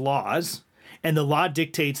establishes laws and the law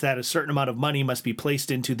dictates that a certain amount of money must be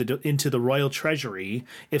placed into the royal treasury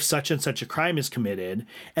if such and such a crime is committed,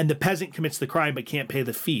 and the peasant commits the crime but can't pay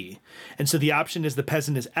the fee. And so the option is the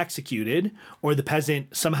peasant is executed, or the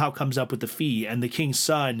peasant somehow comes up with the fee, and the king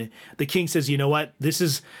says, you know what, this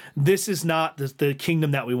is not the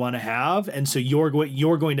kingdom that we want to have, and so you're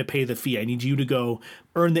going to pay the fee. I need you to go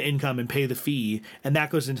earn the income and pay the fee, and that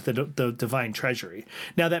goes into the divine treasury.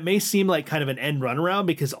 Now, that may seem like kind of an end runaround,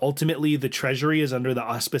 because ultimately the treasury is under the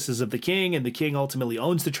auspices of the king, and the king ultimately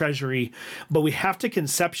owns the treasury, but we have to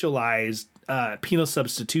conceptualize penal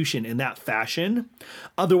substitution in that fashion.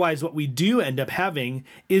 Otherwise, what we do end up having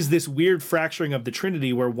is this weird fracturing of the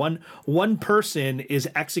Trinity, where one person is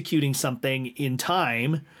executing something in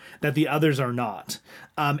time that the others are not.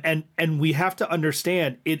 And we have to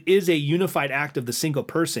understand it is a unified act of the single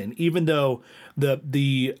person, even though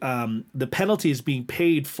the penalty is being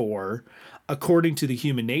paid for according to the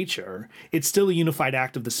human nature. It's still a unified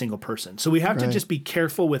act of the single person. So we have to just be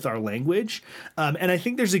careful with our language. And I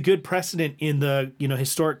think there's a good precedent in the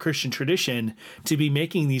historic Christian tradition to be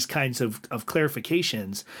making these kinds of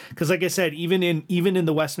clarifications. Because like I said, even in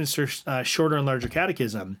the Westminster Shorter and Larger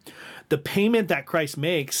Catechism, the payment that Christ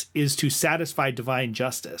makes is to satisfy divine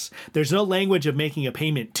justice. There's no language of making a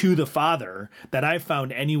payment to the Father that I've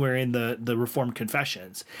found anywhere in the Reformed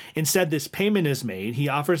confessions. Instead, this payment is made. He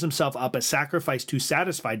offers himself up as sacrifice to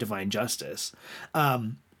satisfy divine justice.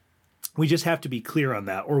 We just have to be clear on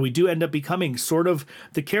that, or we do end up becoming sort of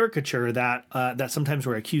the caricature that sometimes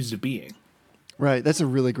we're accused of being. Right. That's a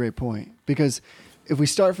really great point, because if we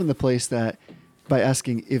start from the place that by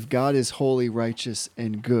asking if God is holy, righteous,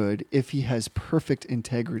 and good, if he has perfect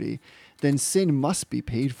integrity, then sin must be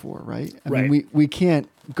paid for, right? I mean, we can't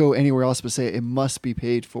go anywhere else but say it must be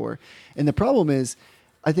paid for. And the problem is,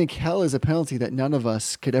 I think hell is a penalty that none of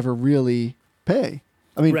us could ever really pay.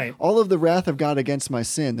 I mean, all of the wrath of God against my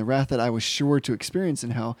sin, the wrath that I was sure to experience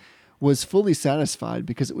in hell, was fully satisfied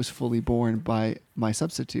because it was fully borne by my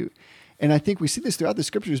substitute. And I think we see this throughout the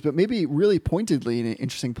scriptures, but maybe really pointedly in an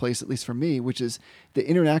interesting place, at least for me, which is the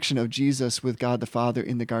interaction of Jesus with God the Father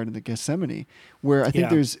in the Garden of Gethsemane, where I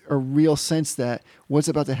think there's a real sense that what's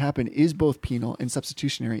about to happen is both penal and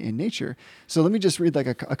substitutionary in nature. So let me just read like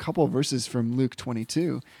a couple of verses from Luke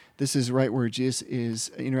 22. This is right where Jesus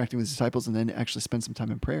is interacting with his disciples and then actually spends some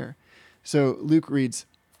time in prayer. So Luke reads,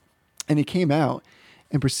 "And he came out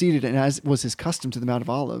and proceeded, and as was his custom, to the Mount of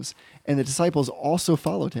Olives, and the disciples also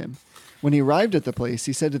followed him. When he arrived at the place,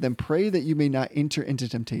 he said to them, 'Pray that you may not enter into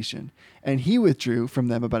temptation.' And he withdrew from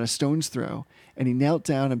them about a stone's throw, and he knelt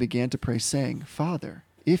down and began to pray, saying, 'Father,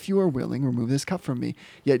 if you are willing, remove this cup from me.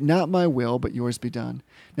 Yet not my will, but yours be done.'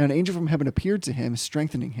 Now an angel from heaven appeared to him,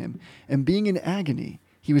 strengthening him. And being in agony,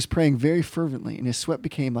 he was praying very fervently, and his sweat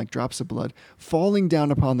became like drops of blood, falling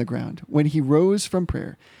down upon the ground. When he rose from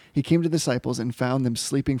prayer, he came to the disciples and found them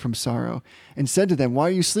sleeping from sorrow, and said to them, 'Why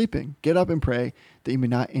are you sleeping? Get up and pray, that you may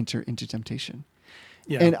not enter into temptation.'"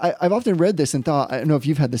 Yeah. And I've often read this and thought, I don't know if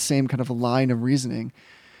you've had the same kind of a line of reasoning.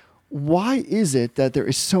 Why is it that there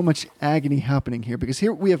is so much agony happening here? Because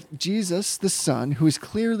here we have Jesus, the Son, who is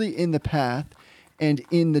clearly in the path and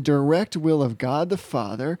in the direct will of God the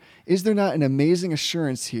Father. Is there not an amazing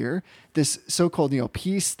assurance here, this so-called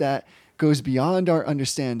peace that goes beyond our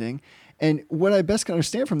understanding? And what I best can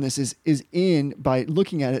understand from this is by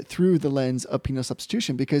looking at it through the lens of penal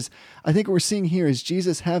substitution, because I think what we're seeing here is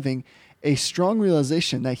Jesus having a strong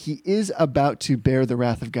realization that he is about to bear the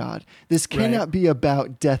wrath of God. This cannot be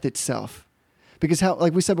about death itself, because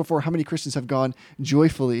like we said before, how many Christians have gone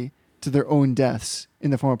joyfully to their own deaths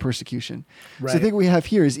in the form of persecution? So I think what we have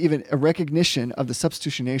here is even a recognition of the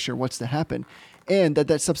substitution nature, what's to happen, and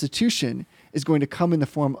that substitution is going to come in the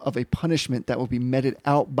form of a punishment that will be meted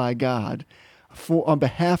out by God on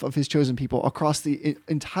behalf of his chosen people across the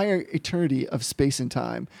entire eternity of space and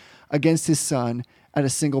time against his Son at a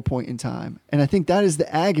single point in time. And I think that is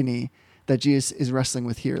the agony that Jesus is wrestling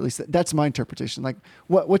with here. At least that's my interpretation. Like,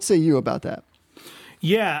 what say you about that?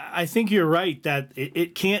 Yeah, I think you're right that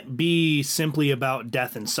it can't be simply about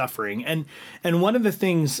death and suffering. And one of the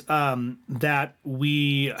things that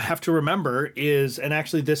we have to remember is, and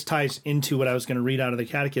actually this ties into what I was going to read out of the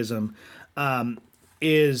Catechism,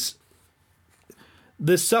 is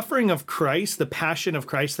the suffering of Christ, the passion of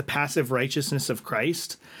Christ, the passive righteousness of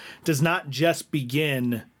Christ does not just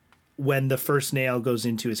begin when the first nail goes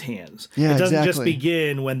into his hands. Yeah, it doesn't just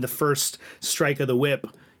begin when the first strike of the whip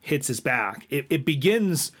hits his back. It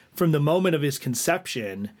begins from the moment of his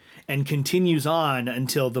conception and continues on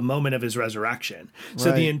until the moment of his resurrection.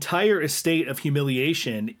 So the entire estate of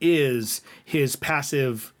humiliation is his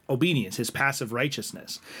passive obedience, his passive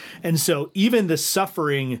righteousness. And so even the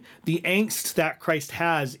suffering, the angst that Christ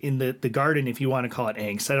has in the garden, if you want to call it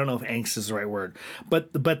angst, I don't know if angst is the right word,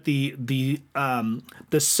 but the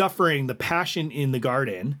suffering, the passion in the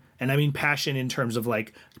garden, and I mean passion in terms of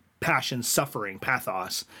like passion, suffering,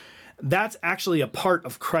 pathos, that's actually a part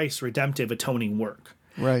of Christ's redemptive atoning work.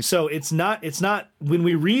 Right. So it's not when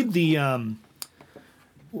we read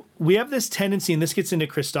we have this tendency, and this gets into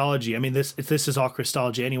Christology. I mean, this is all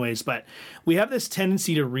Christology anyways, but we have this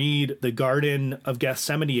tendency to read the Garden of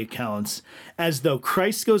Gethsemane accounts as though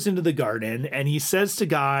Christ goes into the garden and he says to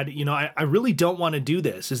God, I really don't want to do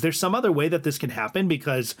this. Is there some other way that this can happen?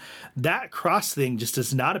 Because that cross thing just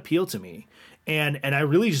does not appeal to me. And I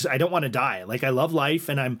really I don't want to die. Like, I love life,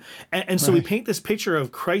 and so we paint this picture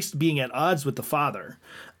of Christ being at odds with the Father.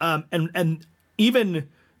 And even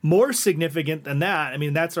more significant than that, I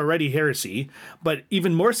mean, that's already heresy, but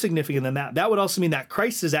even more significant than that, that would also mean that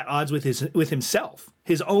Christ is at odds with himself.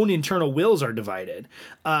 His own internal wills are divided.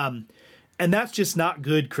 And that's just not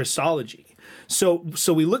good Christology. So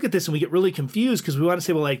we look at this and we get really confused because we want to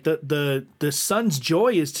say, well, like the Son's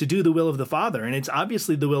joy is to do the will of the Father, and it's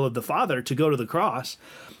obviously the will of the Father to go to the cross.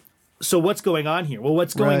 So what's going on here? Well,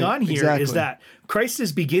 what's going on here is that Christ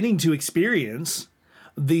is beginning to experience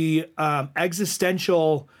the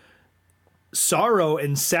existential sorrow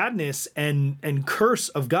and sadness and curse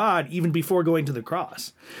of God even before going to the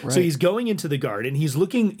cross. Right. So he's going into the garden. He's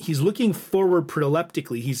looking forward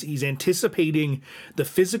proleptically. He's anticipating the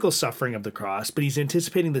physical suffering of the cross, but he's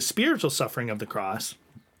anticipating the spiritual suffering of the cross.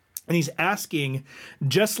 And he's asking,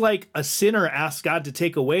 just like a sinner asks God to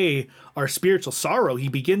take away our spiritual sorrow, he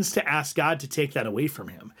begins to ask God to take that away from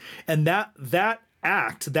him. And that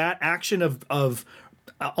action of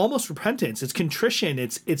almost repentance, it's contrition,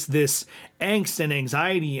 it's this angst and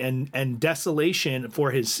anxiety and desolation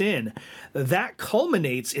for his sin that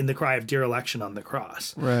culminates in the cry of dereliction on the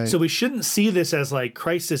cross. Right. So we shouldn't see this as like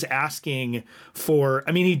Christ is asking for,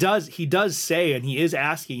 I mean, he does say, and he is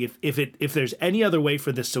asking if there's any other way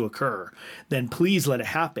for this to occur, then please let it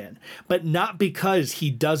happen. But not because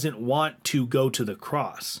he doesn't want to go to the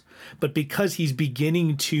cross, but because he's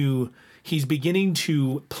beginning to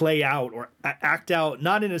play out or act out,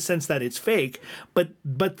 not in a sense that it's fake, but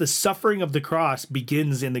the suffering of the cross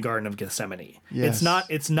begins in the Garden of Gethsemane. Yes.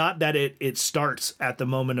 It's not that it starts at the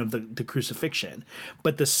moment of the crucifixion,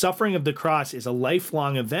 but the suffering of the cross is a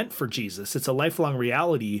lifelong event for Jesus. It's a lifelong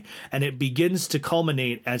reality, and it begins to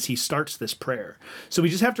culminate as he starts this prayer. So we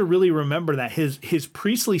just have to really remember that his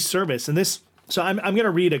priestly service, and this. So I'm going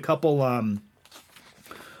to read a couple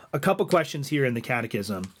questions here in the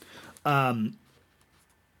Catechism.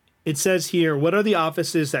 It says here, what are the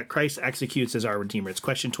offices that Christ executes as our Redeemer? It's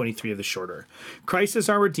question 23 of the shorter. Christ as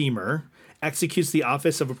our Redeemer executes the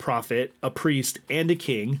office of a prophet, a priest, and a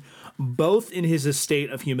king, both in his estate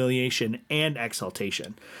of humiliation and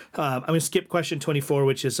exaltation. I'm going to skip question 24,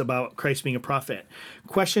 which is about Christ being a prophet.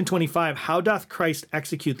 Question 25, how doth Christ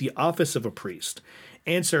execute the office of a priest?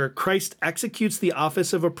 Answer, Christ executes the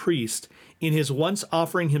office of a priest in his once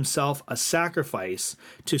offering himself a sacrifice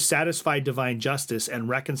to satisfy divine justice and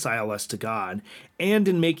reconcile us to God, and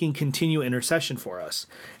in making continual intercession for us.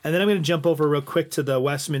 And then I'm going to jump over real quick to the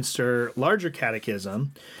Westminster Larger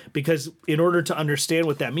Catechism, because in order to understand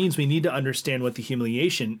what that means, we need to understand what the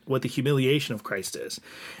humiliation of Christ is.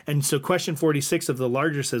 And so question 46 of the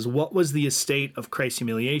Larger says, what was the estate of Christ's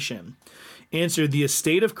humiliation? Answer, the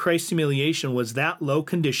estate of Christ's humiliation was that low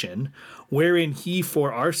condition wherein he,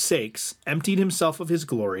 for our sakes, emptied himself of his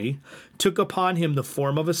glory, took upon him the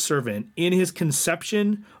form of a servant in his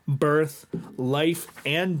conception, birth, life,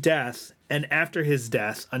 and death, and after his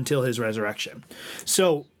death until his resurrection.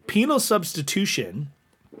 So penal substitution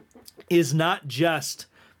is not just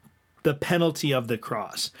the penalty of the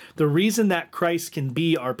cross. The reason that Christ can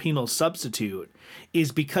be our penal substitute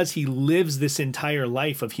is because he lives this entire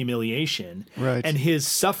life of humiliation. Right. And his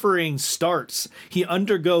suffering starts. He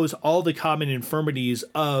undergoes all the common infirmities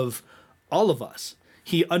of all of us.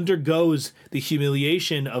 He undergoes the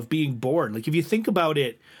humiliation of being born. Like, if you think about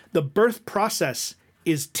it, the birth process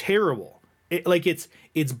is terrible.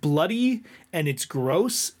 It's bloody and it's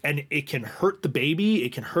gross and it can hurt the baby.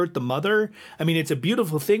 It can hurt the mother. I mean, it's a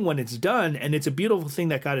beautiful thing when it's done, and it's a beautiful thing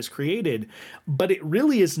that God has created, but it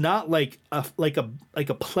really is not like a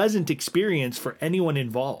pleasant experience for anyone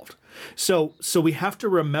involved. So we have to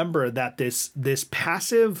remember that this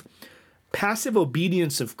passive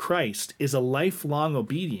obedience of Christ is a lifelong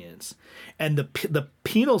obedience, and the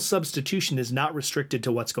penal substitution is not restricted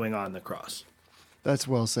to what's going on in the cross. That's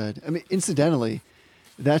well said. I mean, incidentally,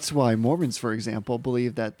 that's why Mormons, for example,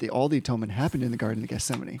 believe that all the atonement happened in the Garden of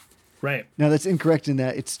Gethsemane. Right. Now, that's incorrect in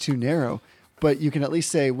that it's too narrow, but you can at least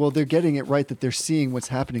say, well, they're getting it right, that they're seeing what's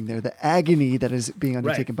happening there. The agony that is being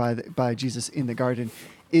undertaken by Jesus in the garden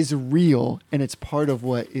is real, and it's part of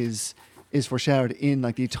what is foreshadowed in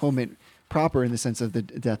like the atonement proper, in the sense of the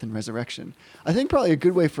death and resurrection. I think probably a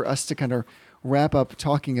good way for us to kind of wrap up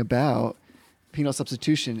talking about penal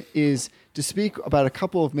substitution is to speak about a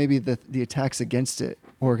couple of maybe the attacks against it,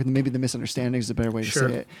 or maybe the misunderstandings is a better way to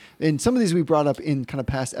say it. And some of these we brought up in kind of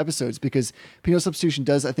past episodes, because penal substitution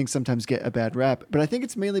does, I think, sometimes get a bad rap, but I think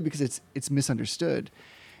it's mainly because it's misunderstood.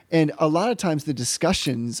 And a lot of times the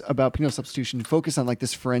discussions about penal substitution focus on like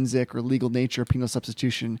this forensic or legal nature of penal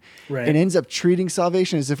substitution. Right. It ends up treating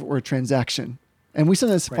salvation as if it were a transaction. And we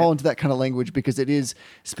sometimes fall into that kind of language because it is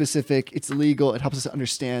specific, it's legal, it helps us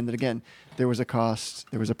understand that, again, there was a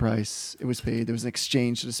cost, there was a price, it was paid, there was an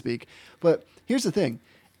exchange, so to speak. But here's the thing.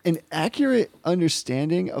 An accurate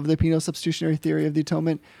understanding of the penal substitutionary theory of the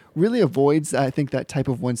atonement really avoids, I think, that type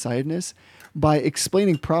of one-sidedness by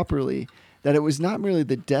explaining properly that it was not merely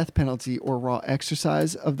the death penalty or raw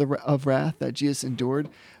exercise of wrath that Jesus endured,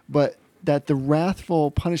 but that the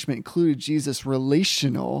wrathful punishment included Jesus'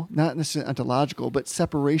 relational, not necessarily ontological, but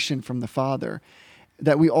separation from the Father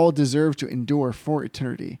that we all deserve to endure for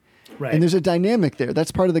eternity. Right. And there's a dynamic there.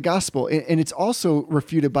 That's part of the gospel. And it's also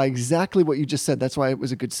refuted by exactly what you just said. That's why it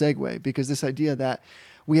was a good segue, because this idea that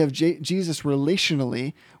we have Jesus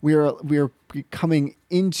relationally, we are coming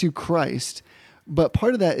into Christ, but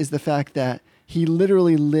part of that is the fact that he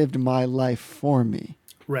literally lived my life for me.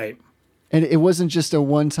 Right. And it wasn't just a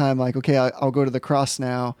one-time like, okay, I'll go to the cross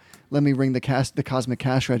now. Let me ring the cosmic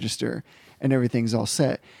cash register, and everything's all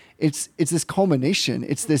set. It's this culmination.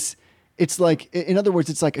 It's like, in other words,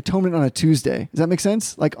 it's like atonement on a Tuesday. Does that make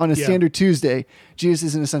sense? Like on a standard Tuesday, Jesus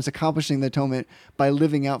is in a sense accomplishing the atonement by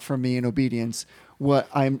living out for me in obedience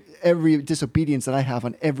every disobedience that I have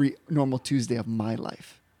on every normal Tuesday of my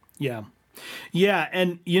life. Yeah. Yeah.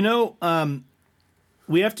 And,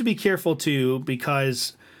 we have to be careful too,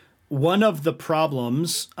 because one of the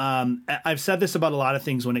problems, I've said this about a lot of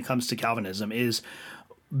things when it comes to Calvinism, is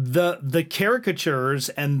the caricatures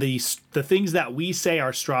and the things that we say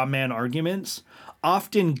are straw man arguments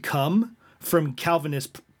often come from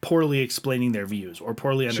Calvinists poorly explaining their views or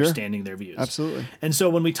poorly understanding their views. Absolutely. And so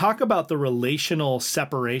when we talk about the relational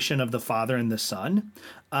separation of the Father and the Son,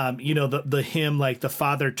 the hymn, like the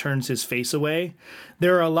Father turns his face away,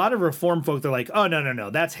 there are a lot of Reformed folk that are like, oh, no,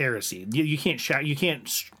 that's heresy. You can't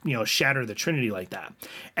shatter the Trinity like that.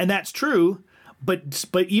 And that's true.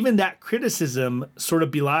 But even that criticism sort of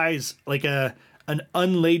belies like an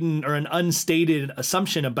unladen or an unstated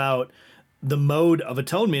assumption about the mode of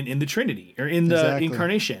atonement in the Trinity or in the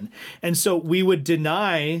incarnation. And so we would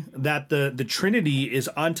deny that the Trinity is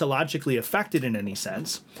ontologically affected in any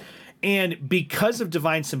sense. And because of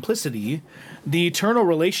divine simplicity, the eternal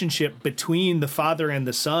relationship between the Father and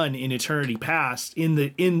the Son in eternity past,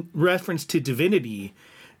 in reference to divinity,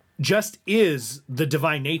 just is the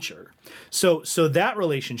divine nature. So that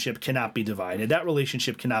relationship cannot be divided. That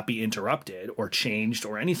relationship cannot be interrupted or changed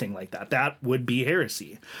or anything like that. That would be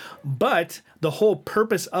heresy. But the whole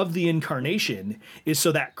purpose of the incarnation is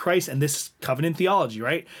so that Christ, and this covenant theology,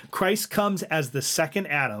 right? Christ comes as the second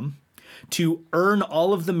Adam to earn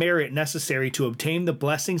all of the merit necessary to obtain the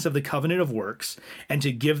blessings of the covenant of works and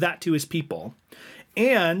to give that to his people.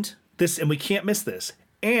 And we can't miss this,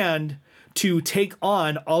 and to take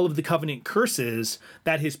on all of the covenant curses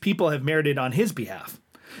that his people have merited on his behalf.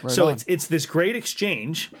 Right so on. It's this great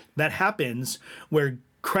exchange that happens where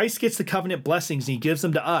Christ gets the covenant blessings and he gives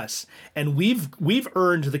them to us, and we've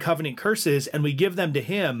earned the covenant curses and we give them to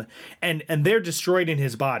him, and they're destroyed in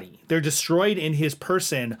his body. They're destroyed in his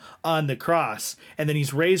person on the cross, and then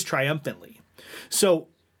he's raised triumphantly. So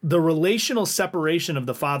the relational separation of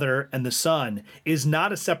the Father and the Son is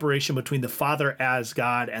not a separation between the Father as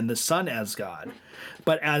God and the Son as God,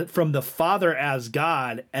 but from the Father as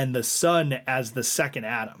God and the Son as the second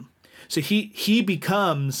Adam. So he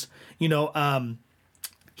becomes,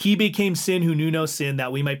 he became sin who knew no sin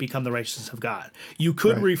that we might become the righteousness of God. You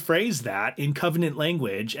could rephrase that in covenant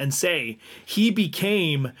language and say he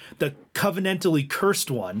became the covenantally cursed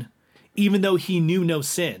one, even though he knew no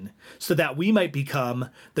sin, so that we might become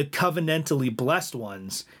the covenantally blessed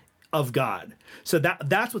ones of God. So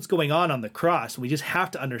that's what's going on the cross. We just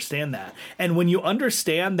have to understand that. And when you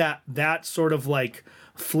understand that sort of like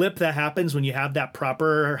flip that happens when you have that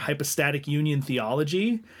proper hypostatic union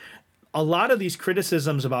theology, a lot of these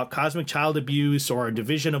criticisms about cosmic child abuse or a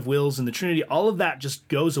division of wills in the Trinity, all of that just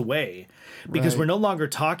goes away because we're no longer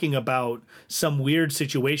talking about some weird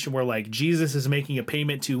situation where like Jesus is making a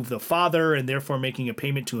payment to the Father and therefore making a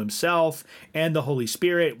payment to himself and the Holy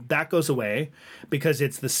Spirit. That goes away because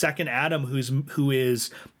it's the second Adam who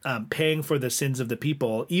is paying for the sins of the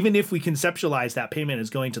people. Even if we conceptualize that payment as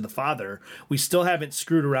going to the Father, we still haven't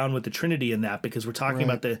screwed around with the Trinity in that because we're talking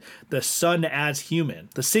about the Son as human,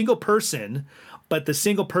 the single person, but the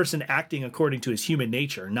single person acting according to his human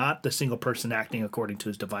nature, not the single person acting according to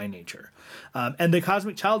his divine nature. And the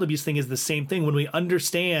cosmic child abuse thing is the same thing. When we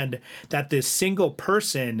understand that this single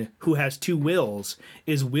person who has two wills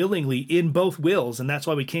is willingly in both wills, and that's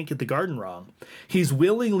why we can't get the garden wrong. He's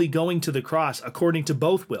willingly going to the cross according to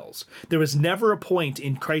both wills. There was never a point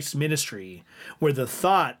in Christ's ministry where the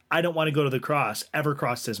thought, I don't want to go to the cross, ever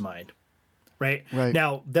crossed his mind. Right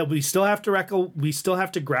now, that we still have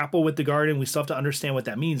to grapple with the garden. We still have to understand what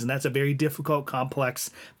that means, and that's a very difficult,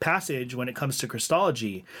 complex passage when it comes to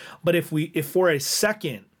Christology. But if for a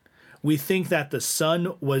second we think that the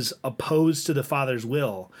Son was opposed to the Father's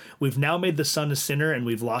will, we've now made the Son a sinner, and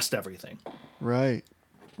we've lost everything. Right,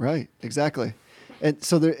 exactly. And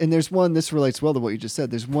so there's one. This relates well to what you just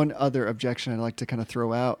said. There's one other objection I'd like to kind of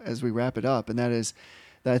throw out as we wrap it up, and that is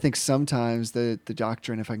that I think sometimes the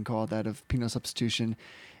doctrine, if I can call it that, of penal substitution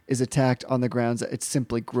is attacked on the grounds that it's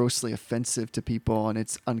simply grossly offensive to people and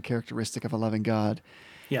it's uncharacteristic of a loving God.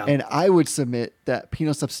 Yeah. And I would submit that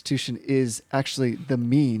penal substitution is actually the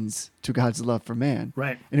means to God's love for man.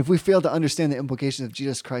 Right. And if we fail to understand the implications of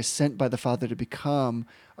Jesus Christ sent by the Father to become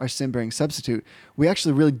our sin-bearing substitute, we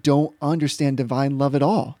actually really don't understand divine love at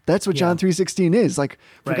all. That's what John 3:16 is. Like,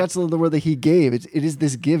 for God so loved the world that he gave. It is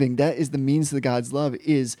this giving. That is the means to God's love,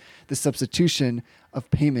 is the substitution of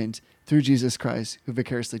payment through Jesus Christ, who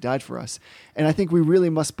vicariously died for us. And I think we really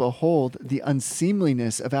must behold the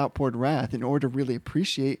unseemliness of outpoured wrath in order to really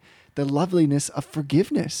appreciate the loveliness of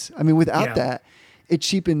forgiveness. I mean, without that, it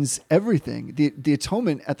cheapens everything. The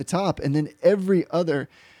atonement at the top, and then every other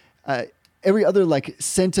like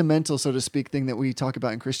sentimental, so to speak, thing that we talk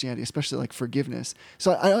about in Christianity, especially like forgiveness.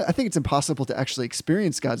 So I think it's impossible to actually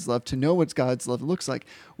experience God's love, to know what God's love looks like,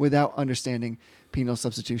 without understanding penal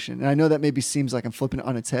substitution. And I know that maybe seems like I'm flipping it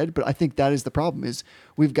on its head, but I think that is the problem, is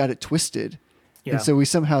we've got it twisted. Yeah. And so we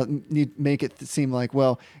somehow need to make it seem like,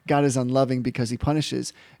 well, God is unloving because he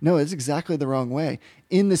punishes. No, it's exactly the wrong way.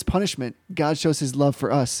 In this punishment, God shows his love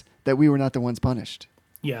for us, that we were not the ones punished.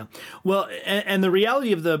 Yeah. Well, and the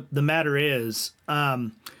reality of the matter is,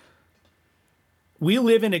 we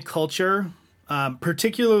live in a culture,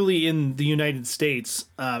 particularly in the United States,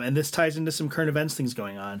 and this ties into some current events things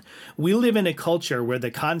going on. We live in a culture where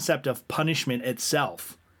the concept of punishment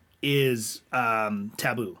itself is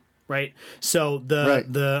taboo, right? So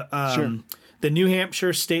the New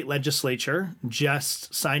Hampshire state legislature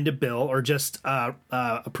just signed a bill, or just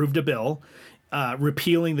approved a bill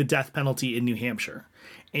repealing the death penalty in New Hampshire.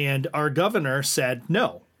 And our governor said,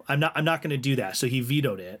 no, I'm not going to do that. So he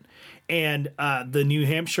vetoed it. And the New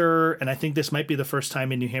Hampshire, and I think this might be the first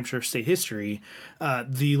time in New Hampshire state history,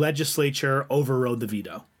 the legislature overrode the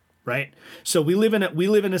veto. Right. So we live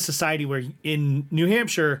in a society where in New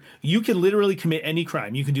Hampshire, you can literally commit any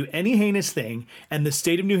crime. You can do any heinous thing, and the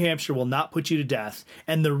state of New Hampshire will not put you to death.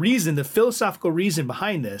 And the philosophical reason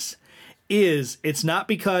behind this is it's not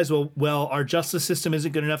because, well, our justice system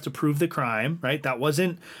isn't good enough to prove the crime, right? That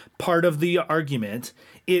wasn't part of the argument.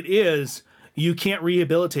 It is, you can't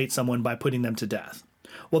rehabilitate someone by putting them to death.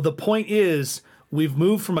 Well, the point is, we've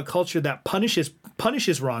moved from a culture that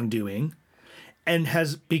punishes wrongdoing and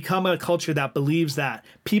has become a culture that believes that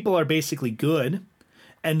people are basically good.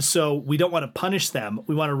 And so we don't want to punish them.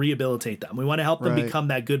 We want to rehabilitate them. We want to help them become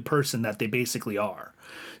that good person that they basically are.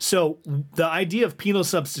 So the idea of penal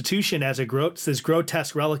substitution as this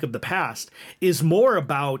grotesque relic of the past is more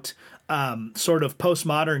about sort of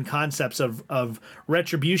postmodern concepts of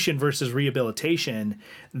retribution versus rehabilitation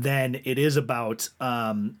than it is about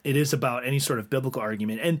any sort of biblical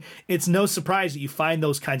argument. And it's no surprise that you find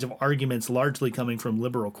those kinds of arguments largely coming from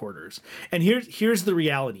liberal quarters. And here's the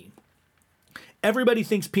reality. Everybody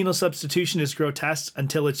thinks penal substitution is grotesque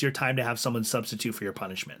until it's your time to have someone substitute for your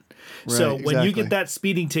punishment. Right, so when you get that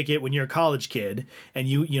speeding ticket when you're a college kid, and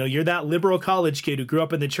you're that liberal college kid who grew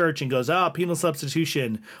up in the church and goes, penal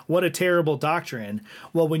substitution, what a terrible doctrine.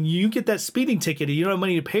 Well, when you get that speeding ticket and you don't have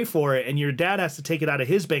money to pay for it, and your dad has to take it out of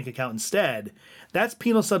his bank account instead, that's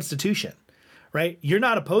penal substitution, right? You're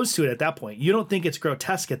not opposed to it at that point. You don't think it's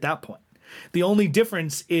grotesque at that point. The only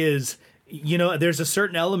difference is, there's a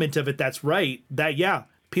certain element of it that's right, that,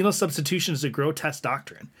 penal substitution is a grotesque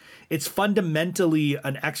doctrine. It's fundamentally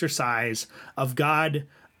an exercise of God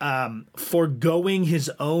foregoing his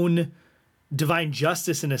own divine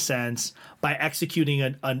justice in a sense by executing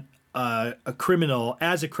a criminal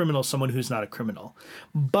as a criminal, someone who's not a criminal.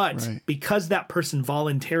 But because that person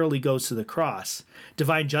voluntarily goes to the cross,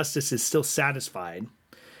 divine justice is still satisfied.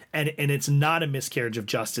 And it's not a miscarriage of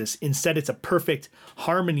justice. Instead, it's a perfect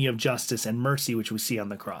harmony of justice and mercy, which we see on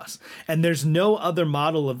the cross. And there's no other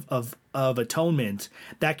model of atonement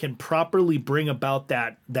that can properly bring about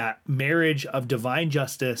that marriage of divine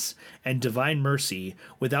justice and divine mercy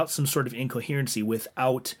without some sort of incoherency,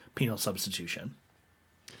 without penal substitution.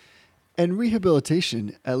 And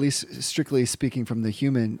rehabilitation, at least strictly speaking from the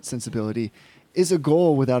human sensibility, is a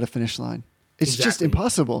goal without a finish line. It's just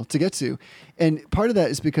impossible to get to. And part of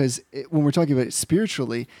that is because when we're talking about it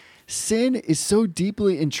spiritually, sin is so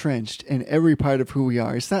deeply entrenched in every part of who we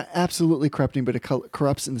are. It's not absolutely corrupting, but it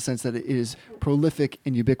corrupts in the sense that it is prolific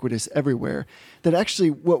and ubiquitous everywhere. That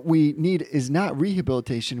actually what we need is not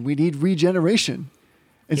rehabilitation. We need regeneration.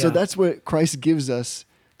 And so that's what Christ gives us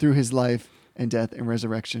through his life and death and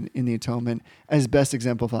resurrection in the atonement, as best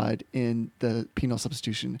exemplified in the penal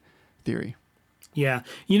substitution theory. Yeah.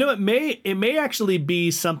 It may actually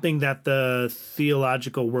be something that the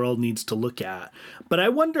theological world needs to look at. But I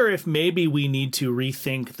wonder if maybe we need to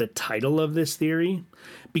rethink the title of this theory,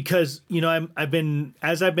 because, I've been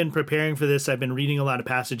preparing for this, I've been reading a lot of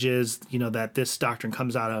passages, that this doctrine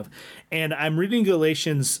comes out of, and I'm reading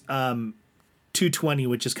Galatians 2:20,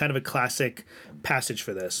 which is kind of a classic passage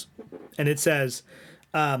for this. And it says,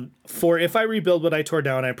 for if I rebuild what I tore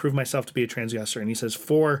down, I prove myself to be a transgressor. And he says,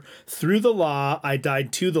 for through the law, I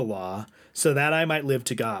died to the law so that I might live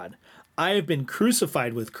to God. I have been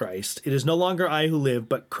crucified with Christ. It is no longer I who live,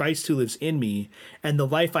 but Christ who lives in me. And the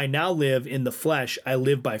life I now live in the flesh, I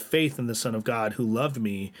live by faith in the Son of God who loved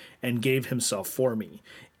me and gave himself for me.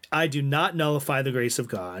 I do not nullify the grace of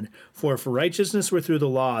God, for if righteousness were through the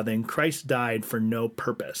law, then Christ died for no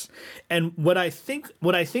purpose. And what I think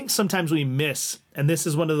sometimes we miss, and this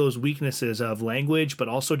is one of those weaknesses of language, but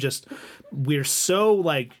also just we're so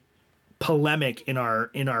polemic in our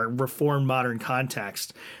Reformed modern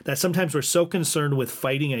context that sometimes we're so concerned with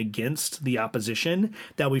fighting against the opposition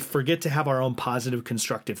that we forget to have our own positive,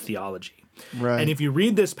 constructive theology. Right. And if you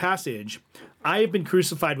read this passage, I have been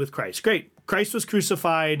crucified with Christ. Great. Christ was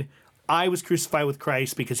crucified. I was crucified with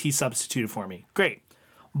Christ because he substituted for me. Great.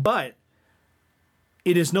 But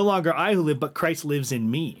it is no longer I who live, but Christ lives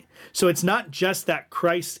in me. So it's not just that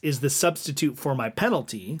Christ is the substitute for my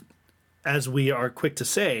penalty, as we are quick to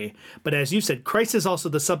say, but as you said, Christ is also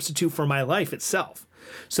the substitute for my life itself.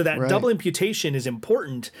 So that double imputation is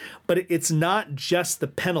important, but it's not just the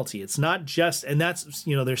penalty. It's not just, and that's,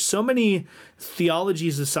 there's so many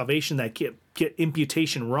theologies of salvation that get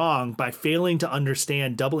imputation wrong by failing to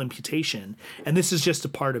understand double imputation. And this is just a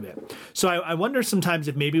part of it. So I wonder sometimes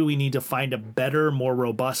if maybe we need to find a better, more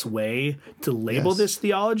robust way to label this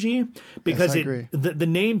theology, because the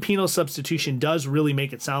name penal substitution does really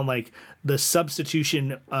make it sound like the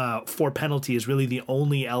substitution for penalty is really the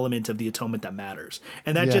only element of the atonement that matters.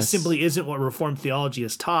 And that just simply isn't what Reformed theology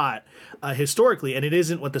is taught historically, and it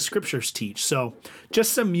isn't what the scriptures teach. So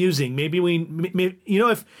just some musing. Maybe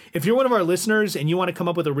if you're one of our listeners and you want to come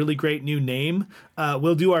up with a really great new name,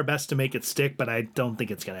 we'll do our best to make it stick, but I don't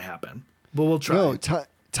think it's going to happen. But we'll try. No,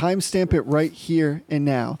 timestamp it right here and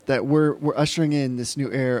now that we're ushering in this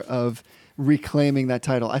new era of reclaiming that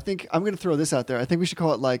title. I think I'm going to throw this out there. I think we should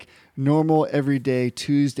call it normal everyday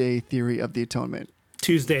Tuesday theory of the atonement.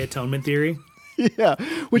 Tuesday atonement theory. Yeah,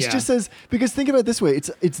 which just says, because think about it this way,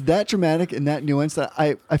 it's that dramatic and that nuanced that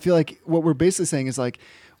I feel like what we're basically saying is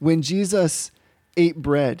when Jesus ate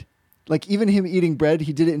bread, even him eating bread,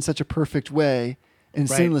 he did it in such a perfect way and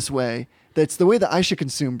sinless way. That's the way that I should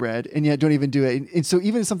consume bread, and yet don't even do it. And so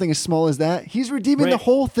even something as small as that, he's redeeming the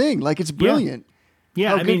whole thing. It's brilliant.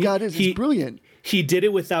 Yeah, how good God is. It's brilliant. He did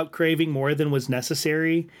it without craving more than was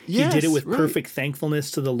necessary. Yes, he did it with perfect thankfulness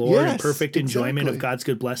to the Lord and perfect enjoyment of God's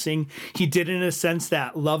good blessing. He did it in a sense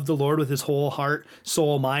that loved the Lord with his whole heart,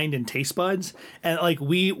 soul, mind, and taste buds. And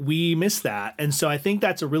we miss that. And so I think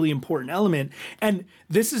that's a really important element. And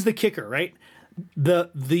this is the kicker, right? The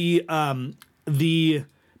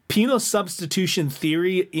penal substitution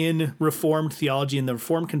theory in Reformed theology, in the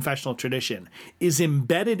Reformed confessional tradition, is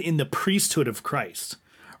embedded in the priesthood of Christ.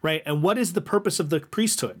 Right. And what is the purpose of the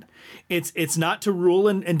priesthood? It's not to rule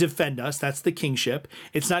and defend us. That's the kingship.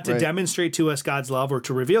 It's not to demonstrate to us God's love or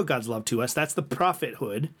to reveal God's love to us. That's the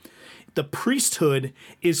prophethood. The priesthood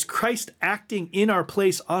is Christ acting in our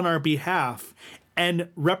place on our behalf and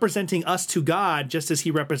representing us to God just as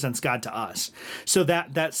he represents God to us. So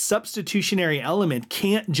that substitutionary element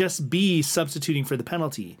can't just be substituting for the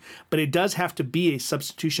penalty, but it does have to be a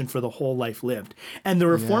substitution for the whole life lived. And the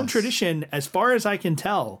Reformed tradition, as far as I can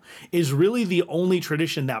tell, is really the only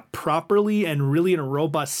tradition that properly and really in a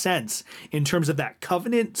robust sense, in terms of that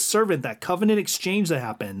covenant servant, that covenant exchange that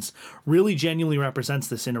happens, really genuinely represents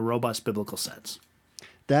this in a robust biblical sense.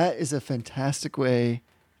 That is a fantastic way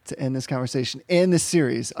to end this conversation and this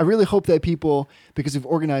series. I really hope that people, because we've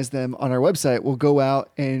organized them on our website, will go out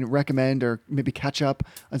and recommend or maybe catch up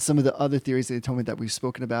on some of the other theories that they told me that we've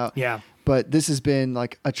spoken about. Yeah. But this has been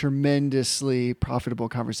like a tremendously profitable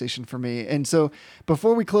conversation for me. And so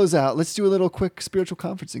before we close out, let's do a little quick spiritual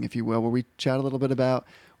conferencing, if you will, where we chat a little bit about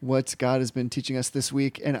what God has been teaching us this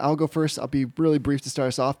week. And I'll go first. I'll be really brief to start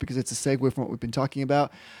us off because it's a segue from what we've been talking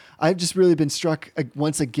about. I've just really been struck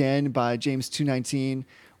once again by James 2:19,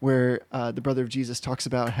 where the brother of Jesus talks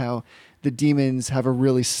about how the demons have a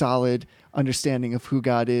really solid understanding of who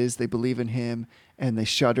God is. They believe in him and they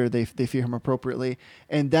shudder. They fear him appropriately.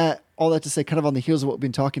 And all that to say, kind of on the heels of what we've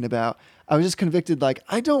been talking about, I was just convicted, like,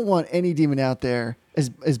 I don't want any demon out there, as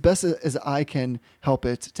best as I can help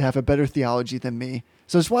it, to have a better theology than me.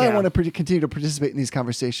 So that's why I want to continue to participate in these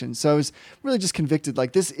conversations. So I was really just convicted,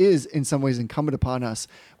 like, this is in some ways incumbent upon us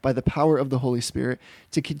by the power of the Holy Spirit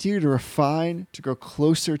to continue to refine, to grow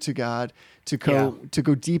closer to God, to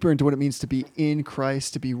go deeper into what it means to be in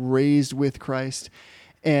Christ, to be raised with Christ.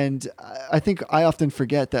 And I think I often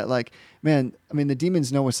forget that, like, man, I mean, the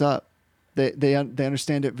demons know what's up. They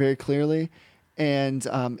understand it very clearly. And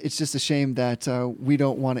it's just a shame that we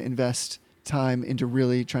don't want to invest time into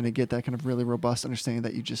really trying to get that kind of really robust understanding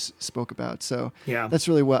that you just spoke about. So that's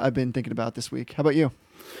really what I've been thinking about this week. How about you?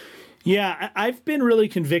 Yeah, I've been really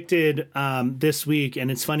convicted this week, and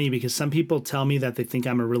it's funny because some people tell me that they think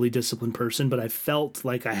I'm a really disciplined person, but I felt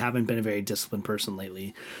like I haven't been a very disciplined person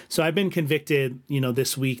lately. So I've been convicted,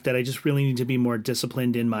 this week that I just really need to be more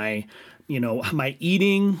disciplined in my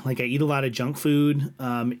eating. Like, I eat a lot of junk food,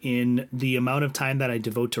 in the amount of time that I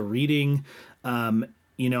devote to reading.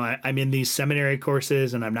 I'm in these seminary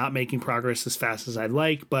courses and I'm not making progress as fast as I'd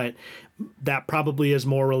like, but that probably is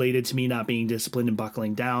more related to me not being disciplined and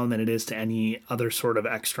buckling down than it is to any other sort of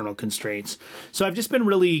external constraints. So I've just been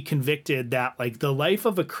really convicted that, like, the life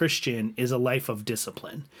of a Christian is a life of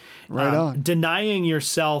discipline. Right on. Denying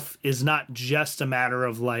yourself is not just a matter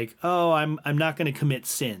of like, oh, I'm not going to commit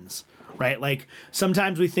sins. Right? Like,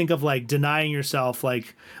 sometimes we think of like denying yourself,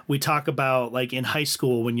 like we talk about like in high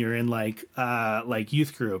school when you're in like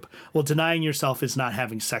youth group. Well, denying yourself is not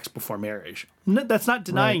having sex before marriage. That's not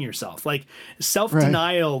denying yourself. Like,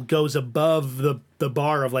 self-denial goes above the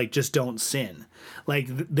bar of like, just don't sin. Like,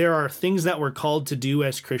 there are things that we're called to do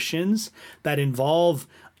as Christians that involve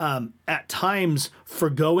at times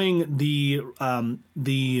forgoing the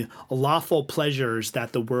lawful pleasures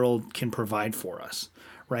that the world can provide for us.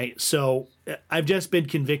 Right. So I've just been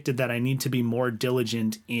convicted that I need to be more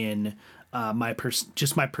diligent in my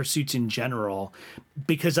pursuits in general,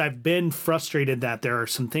 because I've been frustrated that there are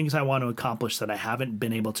some things I want to accomplish that I haven't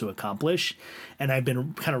been able to accomplish. And I've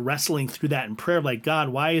been kind of wrestling through that in prayer, like, God,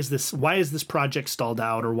 why is this project stalled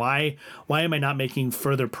out? Or why am I not making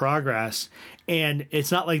further progress? And it's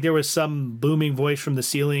not like there was some booming voice from the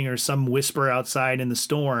ceiling or some whisper outside in the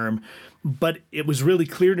storm, but it was really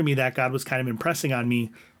clear to me that God was kind of impressing on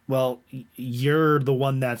me, well, you're the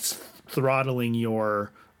one that's throttling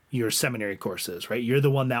your seminary courses, right? You're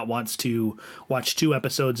the one that wants to watch 2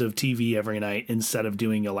 episodes of TV every night instead of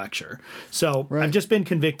doing a lecture. So I've just been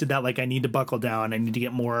convicted that, like, I need to buckle down. I need to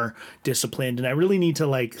get more disciplined. And I really need to,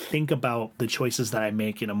 like, think about the choices that I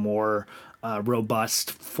make in a more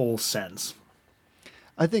robust, full sense.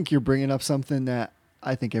 I think you're bringing up something that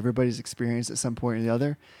I think everybody's experienced at some point or the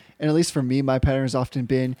other. And at least for me, my pattern has often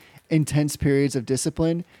been intense periods of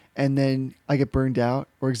discipline, and then I get burned out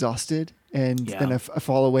or exhausted, and then I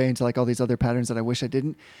fall away into like all these other patterns that I wish I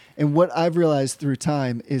didn't. And what I've realized through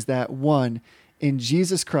time is that, one, in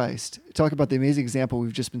Jesus Christ, talk about the amazing example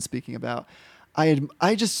we've just been speaking about. I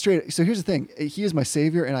just straight. So here's the thing: He is my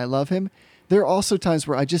Savior, and I love Him. There are also times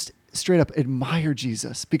where I just straight up admire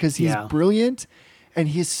Jesus because He's brilliant and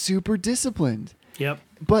He's super disciplined. Yep.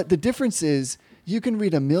 But the difference is, you can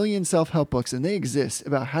read a million self-help books, and they exist,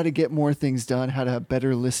 about how to get more things done, how to have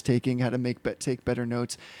better list taking, how to take better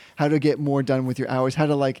notes, how to get more done with your hours, how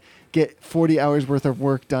to like get 40 hours worth of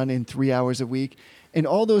work done in 3 hours a week. And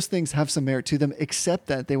all those things have some merit to them, except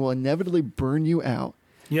that they will inevitably burn you out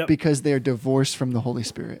because they are divorced from the Holy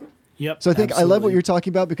Spirit. Yep. So I think I love what you're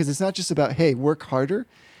talking about, because it's not just about, hey, work harder.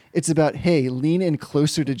 It's about, hey, lean in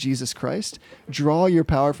closer to Jesus Christ, draw your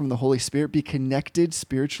power from the Holy Spirit, be connected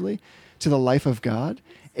spiritually to the life of God.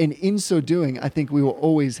 And in so doing, I think we will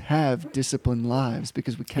always have disciplined lives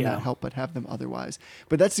because we cannot help but have them otherwise.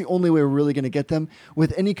 But that's the only way we're really going to get them,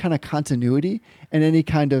 with any kind of continuity and any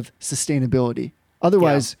kind of sustainability.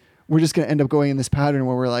 Otherwise, we're just going to end up going in this pattern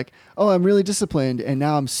where we're like, oh, I'm really disciplined and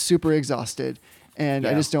now I'm super exhausted and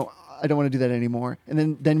I don't want to do that anymore.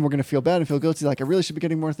 And then we're going to feel bad and feel guilty. Like, I really should be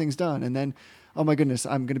getting more things done. And then, oh my goodness,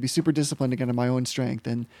 I'm going to be super disciplined again in my own strength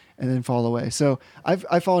and then fall away. So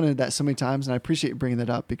I've fallen into that so many times, and I appreciate you bringing that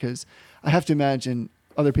up because I have to imagine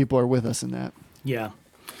other people are with us in that. Yeah.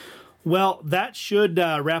 Well, that should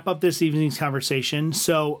wrap up this evening's conversation.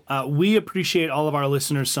 So we appreciate all of our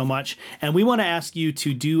listeners so much, and we want to ask you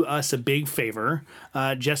to do us a big favor.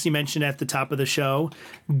 Jesse mentioned at the top of the show,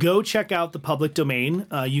 go check out the Public Domain.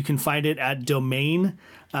 You can find it at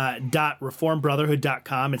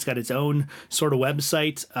domain.reformbrotherhood.com. It's got its own sort of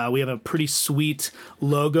website. We have a pretty sweet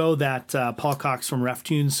logo that Paul Cox from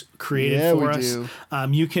RefTunes created for us.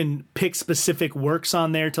 You can pick specific works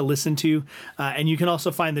on there to listen to, and you can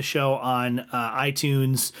also find the show on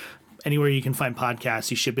iTunes. Anywhere you can find podcasts,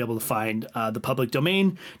 you should be able to find the Public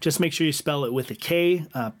Domain. Just make sure you spell it with a K,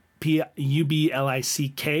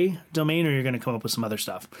 Publick domain, or you're going to come up with some other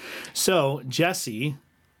stuff. So, Jesse...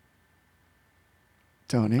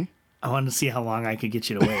 Tony, I wanted to see how long I could get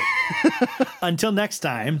you to wait. Until next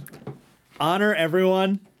time, honor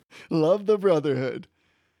everyone. Love the brotherhood.